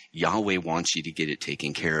town. Yahweh wants you to get it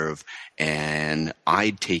taken care of. And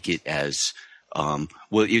I'd take it as, well,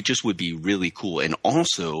 it just would be really cool. And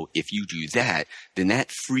also, if you do that, then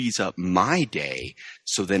that frees up my day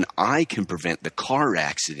so then I can prevent the car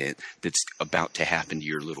accident that's about to happen to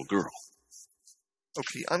your little girl.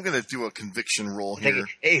 Okay, I'm going to do a conviction roll here.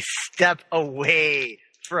 A step away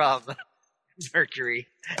from Mercury.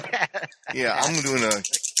 Yeah, I'm doing a...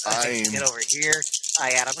 Get over here.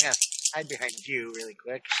 I'm going to hide behind you really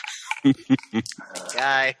quick.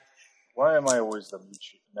 Guy. Why am I always the meat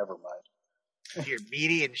sheep? Never mind. You're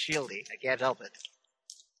meaty and shieldy. I can't help it.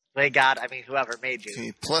 Thank God, whoever made you.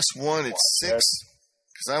 Okay, +1, it's 6.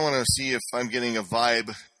 Because I want to see if I'm getting a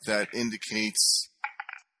vibe that indicates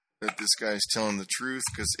that this guy's telling the truth,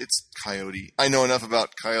 because it's Coyote. I know enough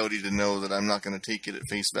about Coyote to know that I'm not going to take it at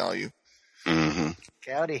face value. Mm-hmm.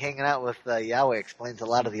 Coyote hanging out with Yahweh explains a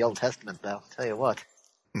lot of the Old Testament, though. Tell you what.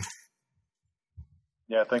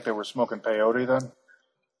 Yeah, I think they were smoking peyote then.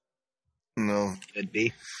 No. Could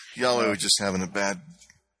be. Yahweh was just having a bad...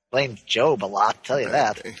 Blames Job a lot, tell you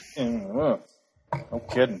that. day. No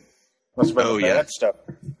kidding. Must have been bad stuff.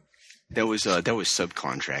 That was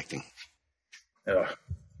subcontracting.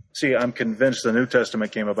 See, I'm convinced the New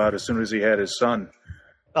Testament came about as soon as he had his son.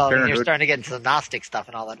 Well, you're starting to get into the Gnostic stuff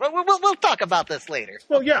and all that. We'll talk about this later.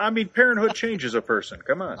 Well, yeah, parenthood changes a person.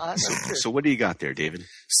 Come on. So what do you got there, David?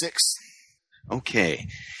 6. Okay.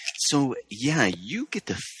 So, yeah, you get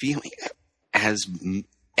the feeling as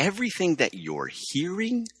everything that you're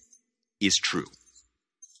hearing is true.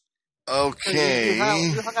 Okay.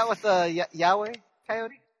 You hung out with Yahweh,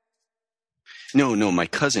 Coyote? No, my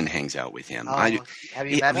cousin hangs out with him. Have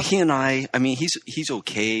you met him? He and I mean, he's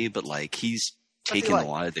okay, but like he's taking a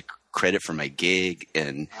lot of the credit for my gig,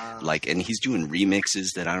 and and he's doing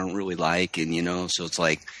remixes that I don't really like, and so it's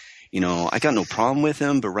like, I got no problem with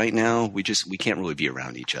him, but right now we can't really be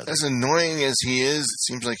around each other. As annoying as he is, it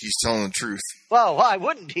seems like he's telling the truth. Well, why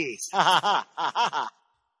wouldn't he?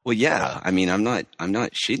 Well, yeah. I'm not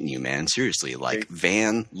shitting you, man. Seriously, like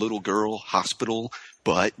van, little girl, hospital,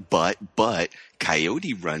 but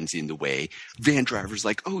Coyote runs in the way. Van driver's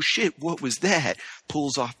like, oh shit, what was that?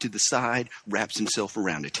 Pulls off to the side, wraps himself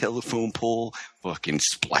around a telephone pole, fucking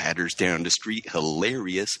splatters down the street.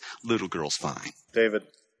 Hilarious. Little girl's fine. David.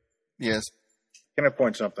 Yes. Can I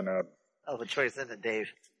point something out? Oh, the choice isn't it,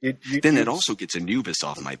 Dave? Then it also gets Anubis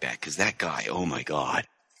off my back, because that guy, oh my God.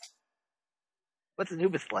 What's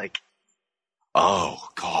Anubis like? Oh,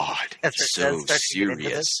 God. That's so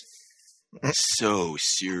serious. So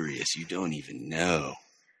serious, you don't even know.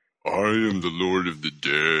 I am the Lord of the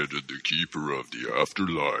Dead and the Keeper of the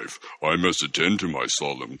Afterlife. I must attend to my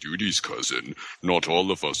solemn duties, cousin. Not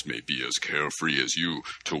all of us may be as carefree as you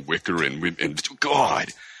to wicker and God!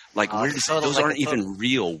 Like, those aren't even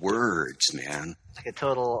real words, man. Like a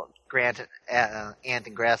total ant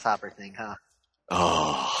and grasshopper thing, huh?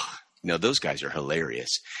 Oh, no, those guys are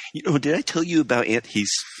hilarious. Did I tell you about Ant?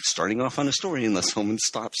 He's starting off on a story unless someone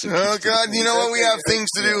stops him. Oh, God, you know what? We have things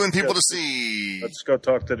to do and people to see. Let's go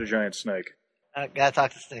talk to the giant snake. Gotta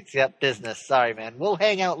talk to snakes. Yep, business. Sorry, man. We'll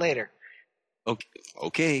hang out later.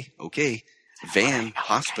 Okay. Van,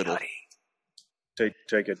 hospital. Take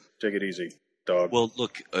it easy, dog. Well,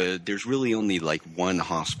 look, there's really only like one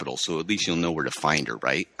hospital, so at least you'll know where to find her,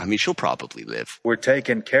 right? She'll probably live. We're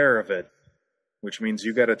taking care of it, which means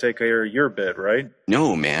you got to take care of your bit, right?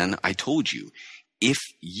 No, man, I told you.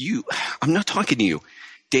 I'm not talking to you.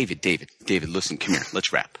 David, listen, come here.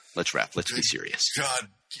 Let's rap. Let's be serious. God,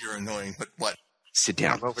 you're annoying, but what? Sit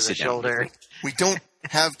down. Over the Sit down. shoulder. We don't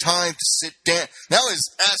have time to sit down. Now his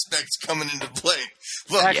aspect's coming into play.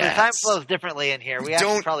 Look, Actually, time flows differently in here. We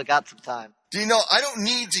actually probably got some time. Do you know, I don't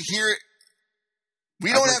need to hear it.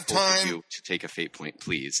 We don't have time. You to take a fate point,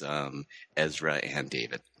 please, Ezra and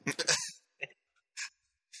David.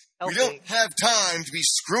 We don't have time to be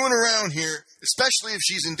screwing around here, especially if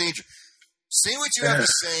she's in danger. Say what you have to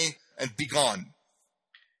say and be gone.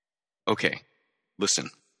 Okay, listen.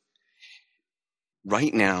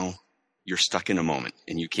 Right now, you're stuck in a moment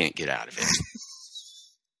and you can't get out of it.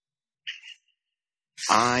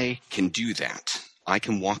 I can do that. I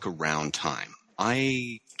can walk around time.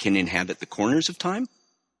 I can inhabit the corners of time,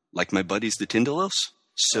 like my buddies the Tindalos.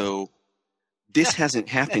 So this hasn't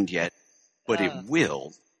happened yet, but it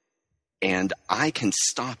will. And I can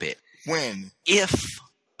stop it. When?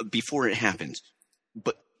 Before it happens.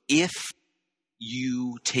 But if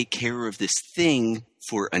you take care of this thing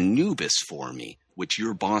for Anubis for me, which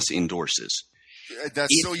your boss endorses.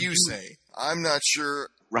 That's so you say. I'm not sure.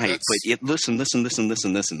 Right, but listen.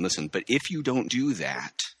 But if you don't do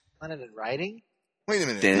that... Want it in writing? Wait a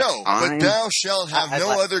minute. No, but thou shalt have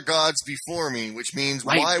no other gods before me, which means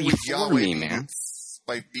why would Yahweh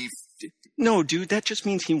be... No, dude, that just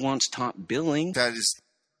means he wants top billing. That is...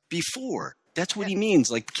 Before. That's what he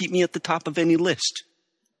means. Like, keep me at the top of any list.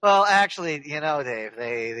 Well, actually, Dave,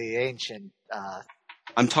 the ancient...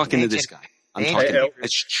 I'm talking to this guy. I'm talking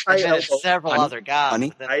to several other gods.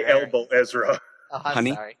 Honey, I elbow Ezra. Oh,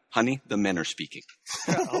 honey, the men are speaking.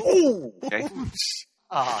 Okay?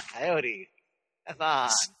 Oh, Coyote. Come on.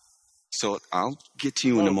 So I'll get to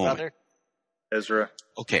you in a moment. Brother. Ezra.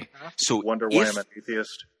 Okay. So wonder why I'm an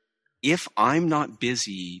atheist. If I'm not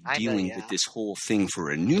busy dealing with this whole thing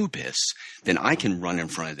for Anubis, then I can run in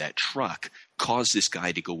front of that truck, cause this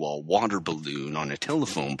guy to go all water balloon on a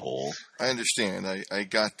telephone pole. I understand. I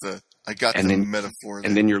got the metaphor there.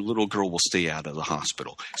 And then your little girl will stay out of the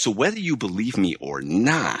hospital. So whether you believe me or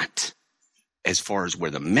not, as far as where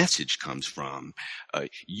the message comes from,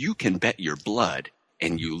 you can bet your blood,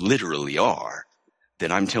 and you literally are,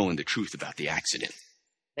 that I'm telling the truth about the accident.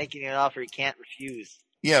 Making an offer he can't refuse.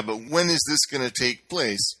 Yeah, but when is this going to take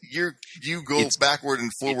place? You go backward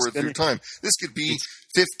and forward through time. This could be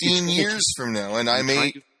 15 years from now, and I'm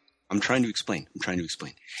trying to explain.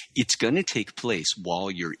 It's going to take place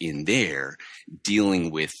while you're in there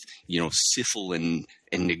dealing with, Sifil and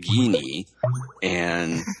Nagini,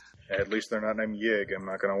 and... At least they're not named Yig. I'm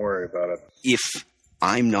not going to worry about it. If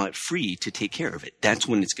I'm not free to take care of it, that's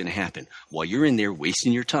when it's going to happen. While you're in there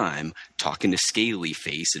wasting your time talking to Scaly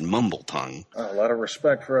Face and Mumble Tongue. A lot of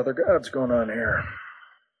respect for other gods going on here.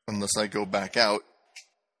 Unless I go back out.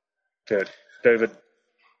 Good. David,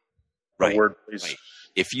 right. A word, please. Right.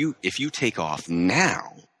 If you take off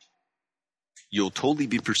now, you'll totally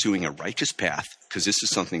be pursuing a righteous path, because this is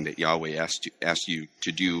something that Yahweh asked you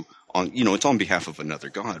to do on, it's on behalf of another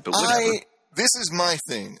god, but whatever. This is my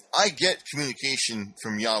thing. I get communication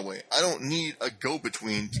from Yahweh. I don't need a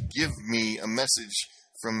go-between to give me a message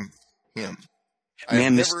from him.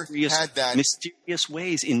 Man, mysterious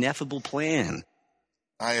ways, ineffable plan.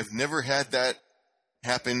 I have never had that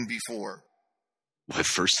happen before. Well,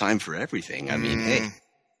 first time for everything. I mean, hey,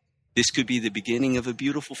 this could be the beginning of a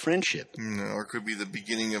beautiful friendship. No, or it could be the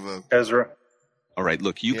beginning of a... Ezra. All right,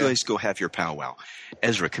 look, you guys go have your powwow.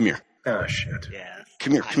 Ezra, come here. Oh, shit. Yes.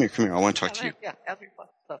 Come here. I want to talk to you. Yeah, everyone.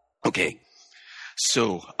 Okay.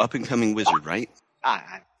 So, up-and-coming wizard, right?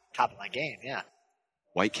 I'm top of my game, yeah.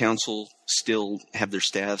 White Council still have their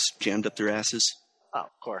staffs jammed up their asses? Oh,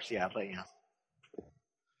 of course, yeah, but,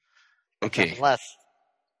 Okay. Less.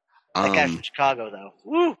 That guy from Chicago, though.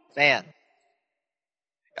 Woo! Man.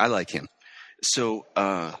 I like him. So,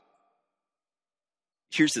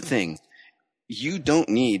 here's the thing. You don't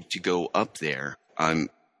need to go up there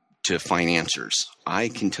to find answers. I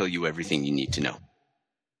can tell you everything you need to know.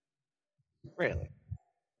 Really?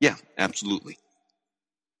 Yeah, absolutely.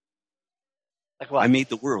 Like what? I made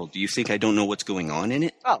the world. Do you think I don't know what's going on in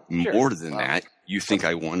it? Oh, sure. More than that, you think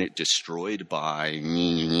I want it destroyed by...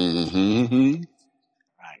 Right.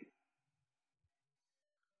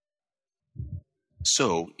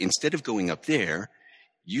 So, instead of going up there,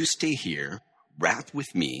 you stay here, rap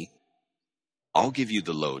with me. I'll give you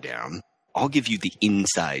the lowdown. I'll give you the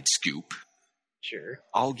inside scoop. Sure.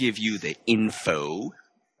 I'll give you the info.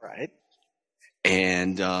 Right.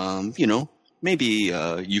 And, maybe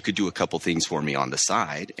you could do a couple things for me on the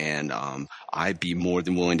side, and I'd be more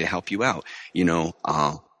than willing to help you out.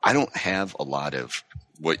 I don't have a lot of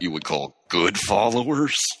what you would call good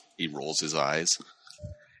followers. He rolls his eyes.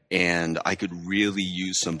 And I could really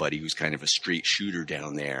use somebody who's kind of a straight shooter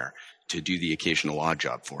down there to do the occasional odd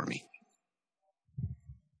job for me.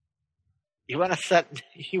 You want to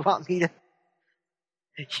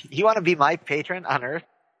be my patron on Earth?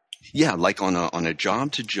 Yeah, like on a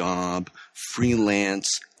job-to-job, freelance,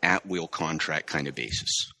 at-will contract kind of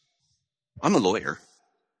basis. I'm a lawyer.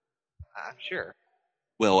 Sure.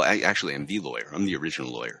 Well, I'm the lawyer. I'm the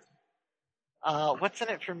original lawyer. What's in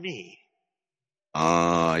it for me?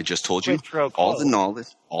 I just told you Quid pro all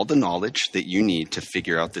quo. the knowledge that you need to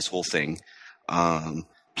figure out this whole thing.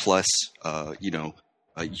 Plus,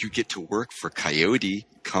 you get to work for Coyote.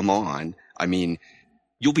 Come on. I mean,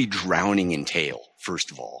 you'll be drowning in tail,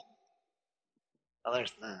 first of all. Oh,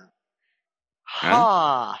 there's that.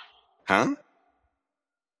 Huh? Huh?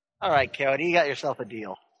 All right, Coyote, you got yourself a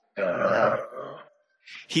deal.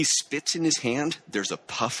 He spits in his hand. There's a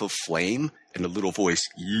puff of flame and a little voice,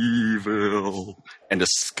 evil, and a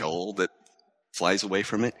skull that flies away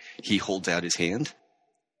from it. He holds out his hand.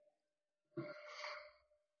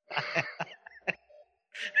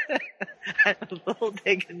 I'm a little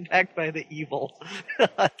taken back by the evil.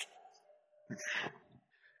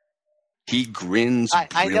 He grins I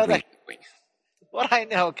know that. brilliantly. What I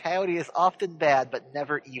know, Coyote is often bad, but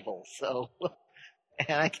never evil. So,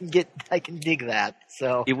 and I can dig that.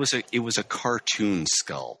 So It was a cartoon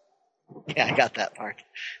skull. yeah, I got that part.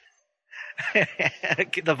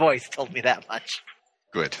 The voice told me that much.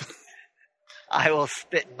 Good. I will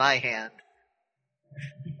spit in my hand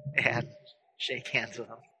and shake hands with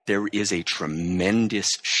him. There is a tremendous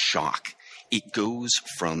shock. It goes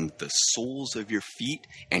from the soles of your feet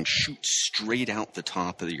and shoots straight out the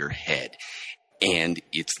top of your head. And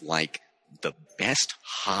it's like the best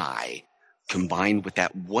high combined with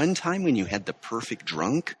that one time when you had the perfect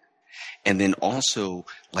drunk, and then also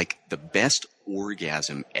like the best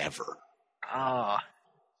orgasm ever. Oh,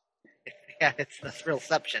 yeah, it's the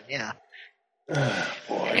thrillception. Yeah.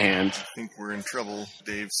 And I think we're in trouble,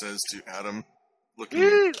 Dave says to Adam, looking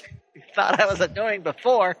Woo! You thought I was annoying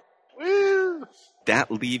before. Woo! that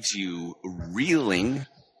leaves you reeling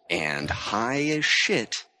and high as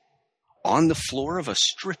shit on the floor of a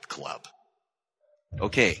strip club.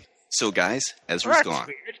 Okay, so guys, Ezra's That's gone.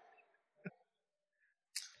 weird.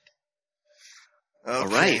 Okay. All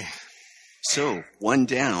right. So, 1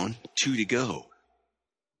 down, 2 to go.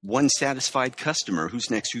 1 satisfied customer. Who's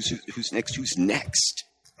next? Who's next? Who's next?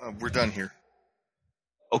 We're done here.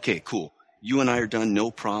 Okay, cool. You and I are done, no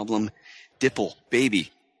problem. Dipple,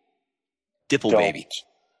 baby. Dipple, Don't. baby.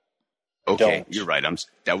 Okay, Don't. you're right.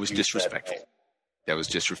 That was Use disrespectful. that. That was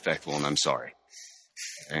disrespectful, and I'm sorry.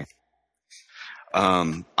 Okay.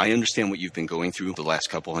 I understand what you've been going through the last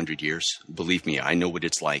couple 100 years. Believe me, I know what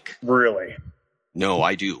it's like. Really? No,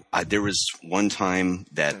 I do. There was one time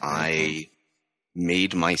that I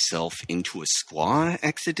made myself into a squaw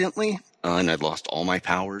accidentally, and I lost all my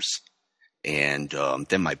powers. And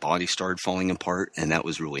then my body started falling apart, and that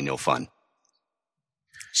was really no fun.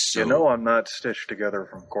 So, You know I'm not stitched together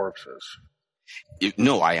from corpses.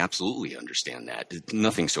 no, I absolutely understand that. It's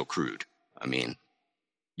nothing so crude. I mean,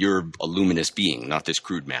 you're a luminous being, not this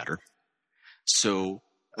crude matter. So,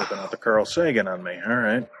 Looking at the Carl Sagan on me. All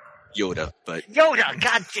right. Yoda, but Yoda,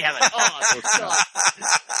 God damn it! Oh,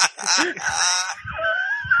 God.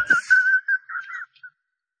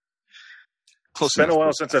 close It's been a enough.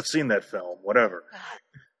 while since I've seen that film. Whatever.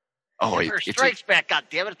 Oh, Empire it's Strikes Back, God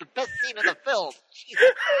damn it! It's the best scene in the film. Jesus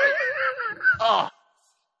Christ. Oh,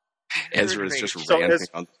 Ezra's just So ranting as-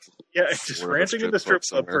 on. Yeah, it's just Or a ranting in strip the strip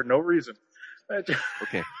club club for no reason. Okay.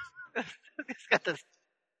 he's got this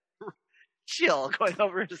chill going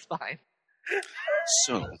over his spine.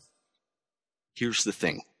 So, here's the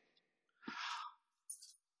thing.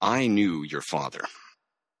 I knew your father.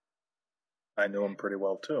 I knew him pretty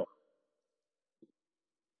well too.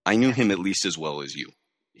 I knew him at least as well as you.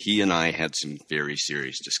 He and I had some very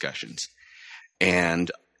serious discussions. And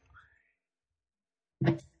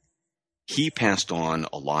he passed on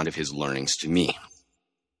a lot of his learnings to me.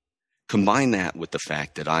 Combine that with the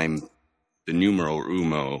fact that I'm the numero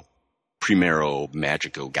uno, primero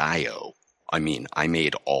magico gallo. I mean, I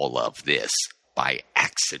made all of this by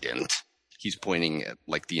accident. He's pointing at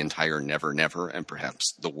like the entire Never Never and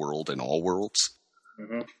perhaps the world and all worlds.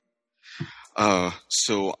 Mhm.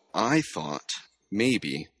 So I thought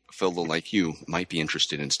maybe a fellow like you might be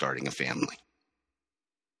interested in starting a family.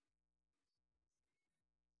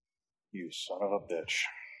 You son of a bitch.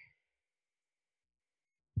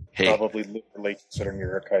 Hey, Probably literally considering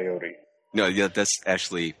you're a coyote. no, yeah, that's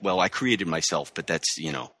actually, well, I created myself, but that's,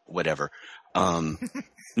 whatever.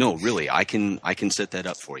 No, really, I can set that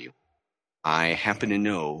up for you. I happen to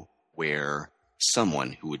know where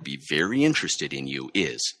someone who would be very interested in you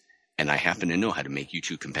is, and I happen to know how to make you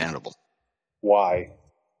two compatible. Why?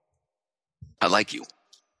 I like you.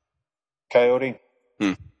 Coyote?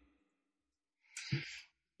 Hmm.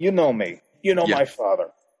 You know me. You know Yeah. my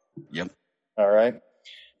father. Yep. All right?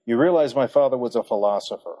 You realize my father was a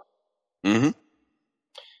philosopher. Mm-hmm.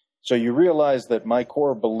 So you realize that my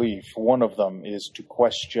core belief, one of them, is to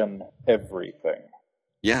question everything.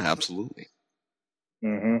 Yeah, absolutely.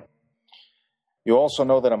 Mm-hmm. You also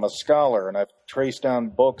know that I'm a scholar, and I've traced down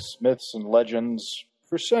books, myths, and legends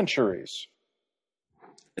for centuries.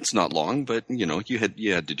 It's not long, but you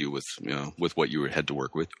had to do with with what you had to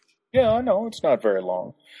work with. Yeah, I know, it's not very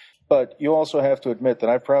long. But you also have to admit that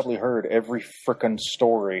I've probably heard every frickin'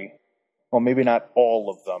 story. Well, maybe not all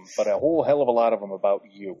of them, but a whole hell of a lot of them about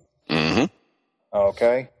you. Mm-hmm.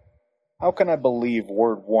 Okay? How can I believe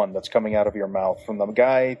word one that's coming out of your mouth from the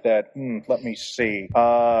guy that, let me see,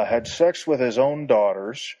 had sex with his own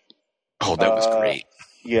daughters? Oh, that was great.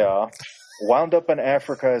 Yeah. Wound up in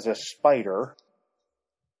Africa as a spider.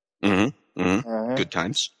 Mm-hmm. Mm-hmm. Good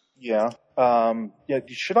times. Yeah.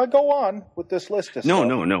 Should I go on with this list of stuff?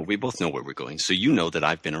 No. We both know where we're going, so you know that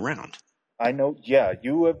I've been around. I know, yeah,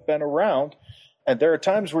 you have been around, and there are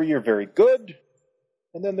times where you're very good,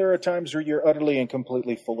 and then there are times where you're utterly and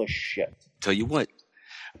completely full of shit. Tell you what,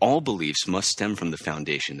 all beliefs must stem from the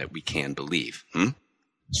foundation that we can believe.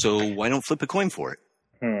 So why don't flip a coin for it?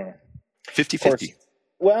 50-50.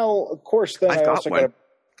 Well, of course, then I've I got also one. got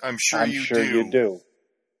I'm sure I'm you sure do. you do.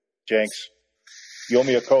 Jenks, you owe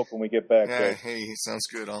me a Coke when we get back Yeah, there. hey, sounds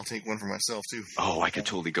good. I'll take one for myself, too. Oh, I could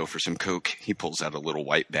totally go for some Coke. He pulls out a little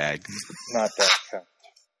white bag, Not that kind.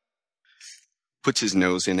 puts his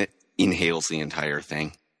nose in it, inhales the entire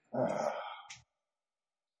thing.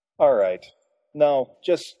 All right. No,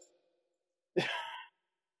 just...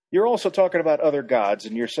 You're also talking about other gods,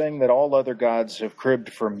 and you're saying that all other gods have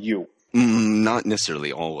cribbed from you. Not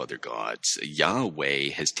necessarily all other gods. Yahweh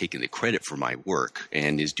has taken the credit for my work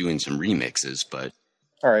and is doing some remixes, but...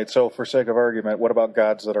 All right, so for sake of argument, what about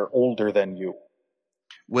gods that are older than you?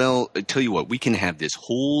 Well, I tell you what, we can have this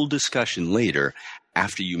whole discussion later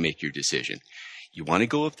after you make your decision. You want to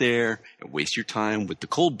go up there and waste your time with the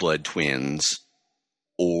Cold-Blood twins,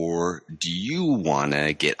 or do you want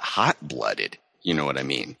to get hot-blooded? You know what I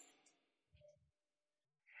mean?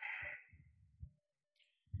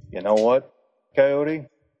 You know what, Coyote?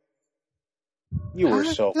 You were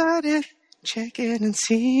so... Hot-blooded, check it and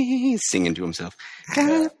see. He's singing to himself. Got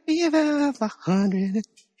a fever of 100.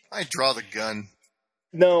 I draw the gun.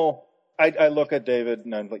 No, I look at David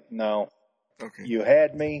and I'm like, no. Okay. You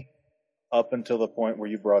had me up until the point where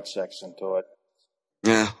you brought sex into it.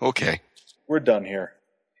 Yeah, okay. We're done here.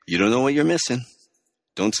 You don't know what you're missing.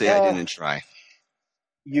 Don't say I didn't try.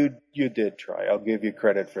 You did try. I'll give you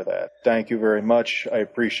credit for that. Thank you very much. I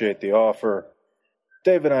appreciate the offer.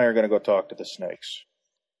 Dave and I are going to go talk to the snakes.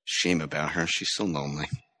 Shame about her. She's so lonely.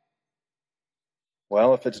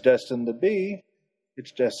 Well, if it's destined to be,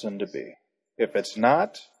 it's destined to be. If it's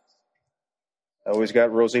not, I always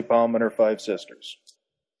got Rosie Palm and her 5 sisters.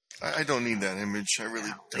 I don't need that image. I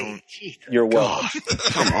really don't. You're welcome. God,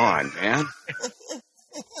 come on, man.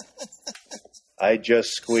 I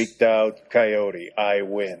just squeaked out Coyote. I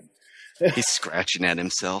win. He's scratching at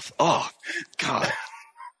himself. Oh, God.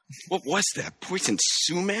 What was that? Poison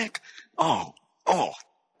sumac? Oh,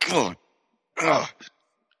 God. Ugh.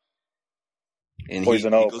 And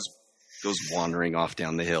Poison he oak. goes wandering off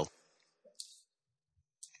down the hill.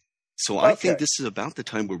 So I think this is about the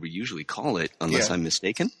time where we usually call it, unless I'm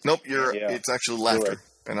mistaken. Nope, Yeah. it's actually laughter, right.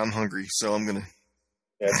 and I'm hungry, so I'm gonna.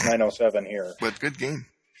 Yeah, it's 9:07 here. But good game.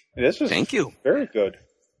 This was Thank you. very good.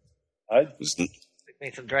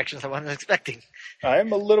 Made some directions I wasn't expecting.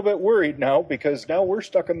 I'm a little bit worried now because now we're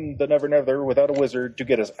stuck in the Never Never without a wizard to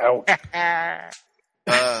get us out.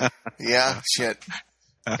 Yeah, shit.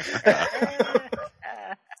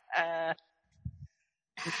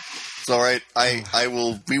 It's all right.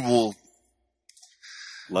 We will.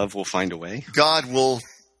 Love will find a way. God will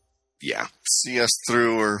Yeah. see us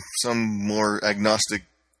through, or some more agnostic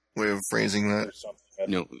way of phrasing that. Or something.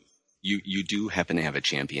 No, you do happen to have a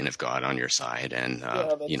champion of God on your side, and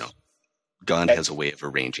God has a way of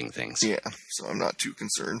arranging things. Yeah, so I'm not too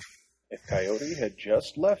concerned. If Coyote had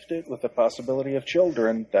just left it with the possibility of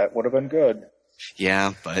children, that would have been good.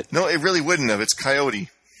 Yeah, but No, it really wouldn't have. It's Coyote.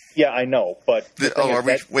 Yeah, I know, but... Are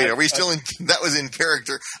we still in... That was in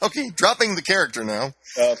character. Okay, dropping the character now.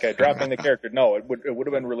 Okay, dropping the character. No, it would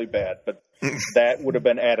have been really bad, but that would have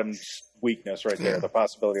been Adam's weakness right there, the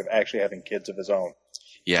possibility of actually having kids of his own.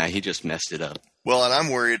 yeah, he just messed it up. Well, and I'm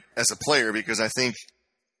worried as a player because I think,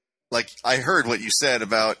 like, I heard what you said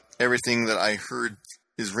about everything that I heard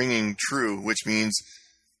is ringing true, which means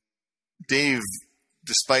Dave,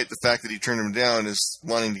 despite the fact that he turned him down, is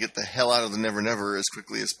wanting to get the hell out of the Never Never as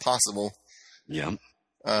quickly as possible. Yeah.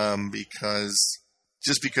 Because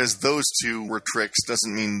those two were tricks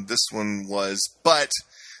doesn't mean this one was. But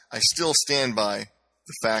I still stand by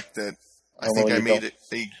the fact that I think I made it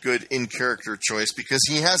a good in-character choice because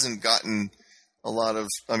he hasn't gotten a lot of...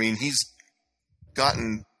 I mean, he's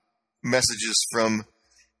gotten messages from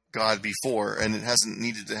God before, and it hasn't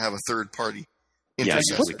needed to have a third party Yeah, it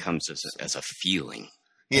intercessor. usually comes as a feeling.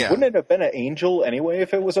 Yeah, Wouldn't it have been an angel anyway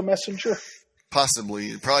if it was a messenger?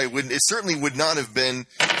 possibly. It probably wouldn't. It certainly would not have been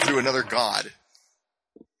through another god.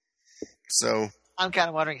 So I'm kind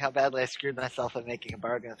of wondering how badly I screwed myself in making a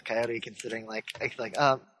bargain with Coyote, considering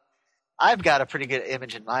I've got a pretty good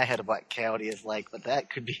image in my head of what Coyote is like, but that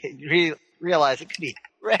could be realize it could be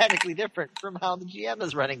radically different from how the GM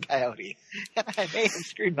is running Coyote, and I may have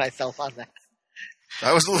screwed myself on that.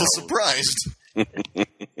 I was a little surprised.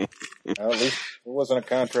 At least it wasn't a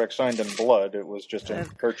contract signed in blood. It was just in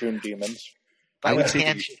cartoon demons. I would But say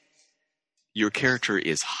can't that you- your character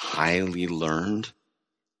is highly learned,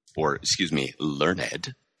 or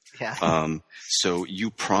learned. yeah. So you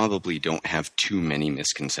probably don't have too many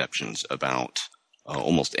misconceptions about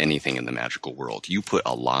almost anything in the magical world. You put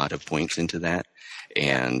a lot of points into that,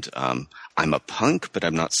 and I'm a punk, but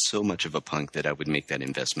I'm not so much of a punk that I would make that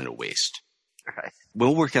investment a waste. Right.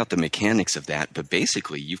 We'll work out the mechanics of that, but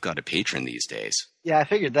basically you've got a patron these days. Yeah, I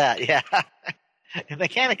figured that. Yeah. And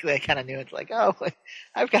mechanically, I kind of knew it's like, oh,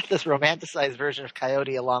 I've got this romanticized version of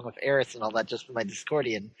Coyote along with Eris and all that just from my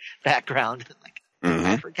Discordian background.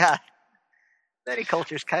 I forgot. Many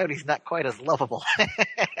cultures, Coyote's not quite as lovable.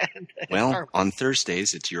 Well, on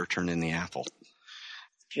Thursdays, it's your turn in the apple.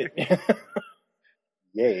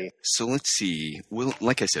 Yay. So let's see.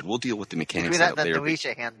 Like I said, we'll deal with the mechanics Between out that and the there.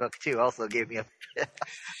 Noisha handbook, too, also gave me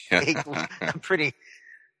a pretty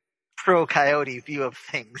pro-Coyote view of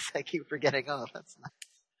things. I keep forgetting,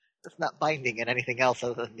 that's not binding in anything else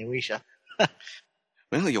other than Noisha.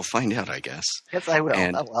 Well, you'll find out, I guess. Yes, I will.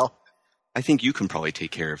 And Oh, well. I think you can probably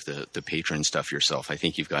take care of the patron stuff yourself. I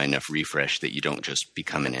think you've got enough refresh that you don't just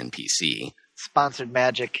become an NPC. Sponsored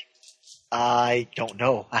magic. I don't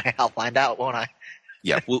know. I'll find out, won't I?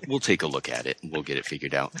 Yeah, we'll take a look at it and we'll get it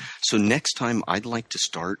figured out. So next time, I'd like to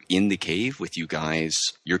start in the cave with you guys.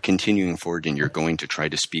 You're continuing forward and you're going to try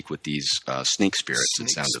to speak with these snake spirits, it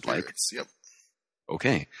sounded like. Yep.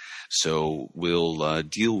 Okay, so we'll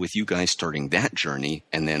deal with you guys starting that journey,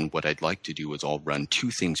 and then what I'd like to do is I'll run two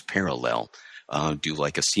things parallel. Do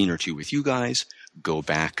like a scene or two with you guys, go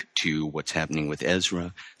back to what's happening with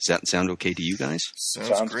Ezra. Does that sound okay to you guys?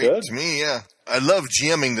 Sounds great good. to me. Yeah, I love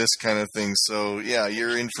GMing this kind of thing. So yeah,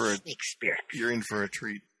 you're in for Snake spirit. a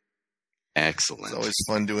treat. Excellent. It's always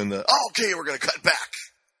fun doing the. Oh, okay, we're gonna cut back.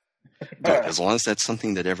 Good. As long as that's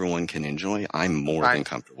something that everyone can enjoy, I'm more than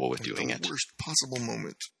comfortable with doing the it. worst possible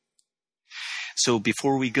moment. So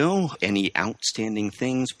before we go, any outstanding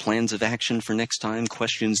things, plans of action for next time,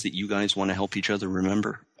 questions that you guys want to help each other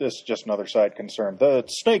remember? This is just another side concern. The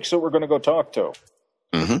snakes that we're going to go talk to.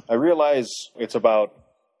 Mm-hmm. I realize it's about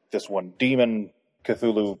this one demon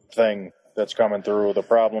Cthulhu thing that's coming through, the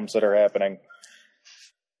problems that are happening.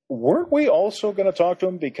 Weren't we also going to talk to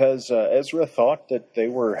him because Ezra thought that they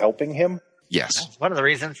were helping him? Yes. One of the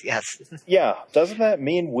reasons, yes. Yeah, doesn't that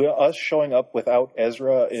mean us showing up without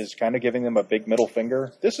Ezra is kind of giving them a big middle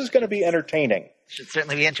finger? This is going to be entertaining. Should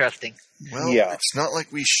certainly be interesting. Well, Yeah. It's not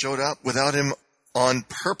like we showed up without him on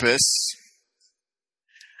purpose.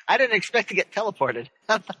 I didn't expect to get teleported.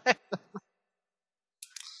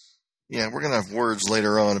 Yeah, we're gonna have words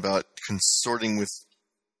later on about consorting with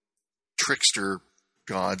trickster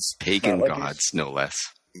gods. Pagan Not like gods, no less.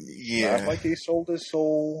 Yeah, Not like he sold his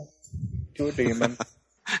soul to a demon.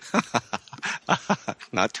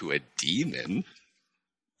 Not to a demon.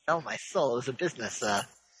 Oh, my soul. It was a business.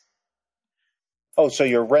 Oh, so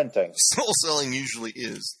you're renting. soul selling usually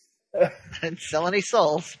is. Didn't sell any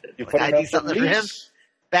souls. You When put I it do up for something for him, lease.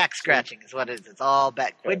 back scratching is what it is. It's all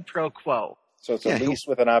back. Quid pro quo. So it's a Yeah, lease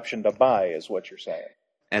with an option to buy, is what you're saying.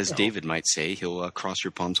 As David might say, he'll cross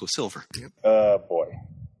your palms with silver. Boy.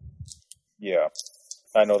 Yeah.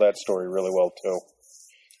 I know that story really well, too.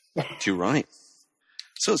 Too right.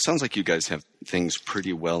 So it sounds like you guys have things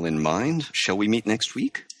pretty well in mind. Shall we meet next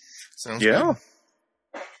week? Sounds Yeah.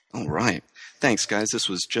 good. All right. Thanks, guys. This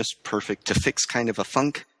was just perfect to fix kind of a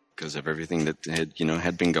funk because of everything that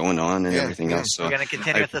had been going on and Yeah, everything yeah. else. So We're going to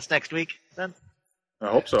continue with this next week, then? I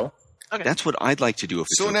hope so. Okay. that's what I'd like to do if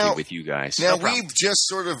it's So okay now- with you guys. Now problem. we've just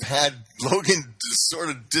sort of had Logan sort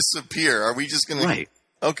of disappear. Are we just gonna? Right.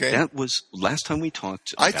 Okay. That was last time we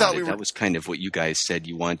talked. I about thought it, we were- that was kind of what you guys said.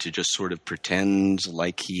 You wanted to just sort of pretend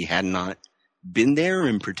like he had not been there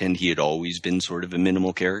and pretend he had always been sort of a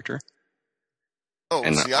minimal character. Oh,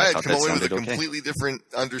 And see, I I had thought come that away with a sounded okay. completely different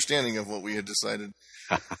understanding of what we had decided.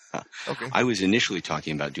 Okay. I was initially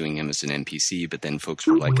talking about doing him as an NPC, but then folks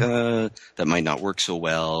were like, that might not work so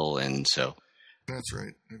well, and so That's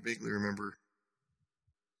right. I vaguely remember.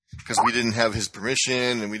 Because we didn't have his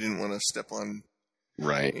permission and we didn't want to step on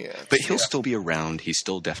Right. Yeah. But he'll still be around. He's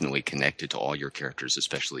still definitely connected to all your characters,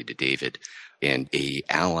 especially to David. And a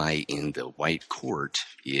ally in the White Court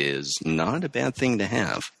is not a bad thing to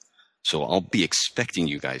have. So I'll be expecting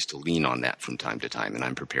you guys to lean on that from time to time, and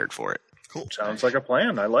I'm prepared for it. Cool. Sounds like a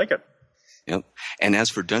plan. I like it. Yep. And as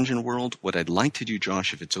for Dungeon World, what I'd like to do,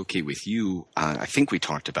 Josh, if it's okay with you, I think we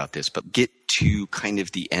talked about this, but get to kind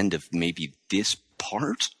of the end of maybe this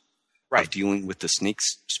part of dealing with the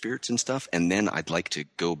snakes, spirits, and stuff, and then I'd like to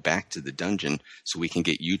go back to the dungeon so we can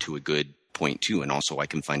get you to a good point too, and also I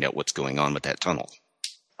can find out what's going on with that tunnel.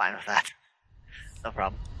 Fine with that. No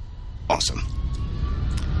problem. Awesome.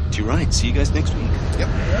 Too right. See you guys next week. Yep. All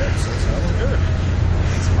right, so sounds good.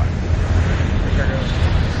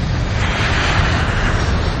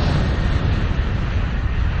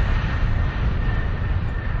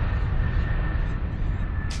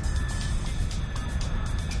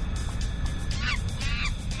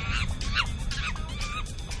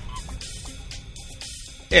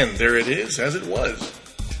 And there it is, as it was.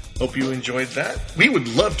 Hope you enjoyed that. We would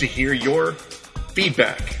love to hear your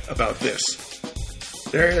feedback about this.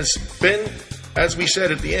 There has been, as we said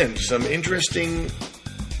at the end, some interesting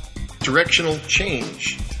directional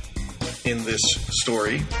change in this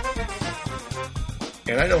story.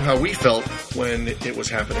 And I know how we felt when it was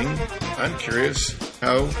happening. I'm curious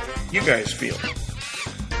how you guys feel.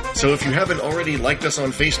 So if you haven't already liked us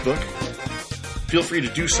on Facebook, feel free to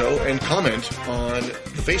do so and comment on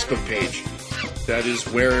the Facebook page. That is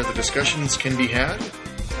where the discussions can be had.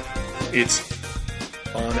 It's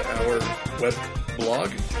on our web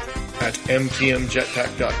blog at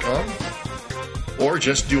mtmjetpack.com, or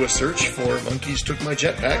just do a search for Monkeys Took My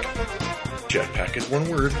Jetpack. Jetpack is one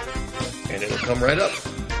word, and it'll come right up.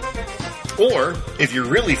 Or, if you're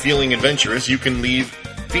really feeling adventurous, you can leave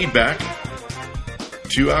feedback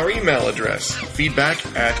to our email address,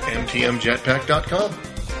 feedback@mtmjetpack.com.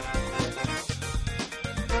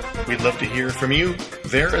 We'd love to hear from you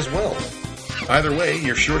there as well. Either way,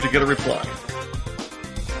 you're sure to get a reply.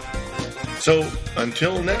 So,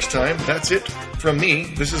 until next time, that's it from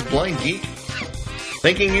me. This is Blind Geek,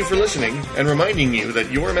 thanking you for listening and reminding you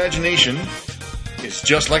that your imagination is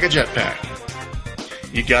just like a jetpack.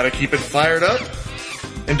 You gotta keep it fired up,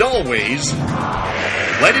 and always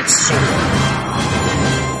let it soar.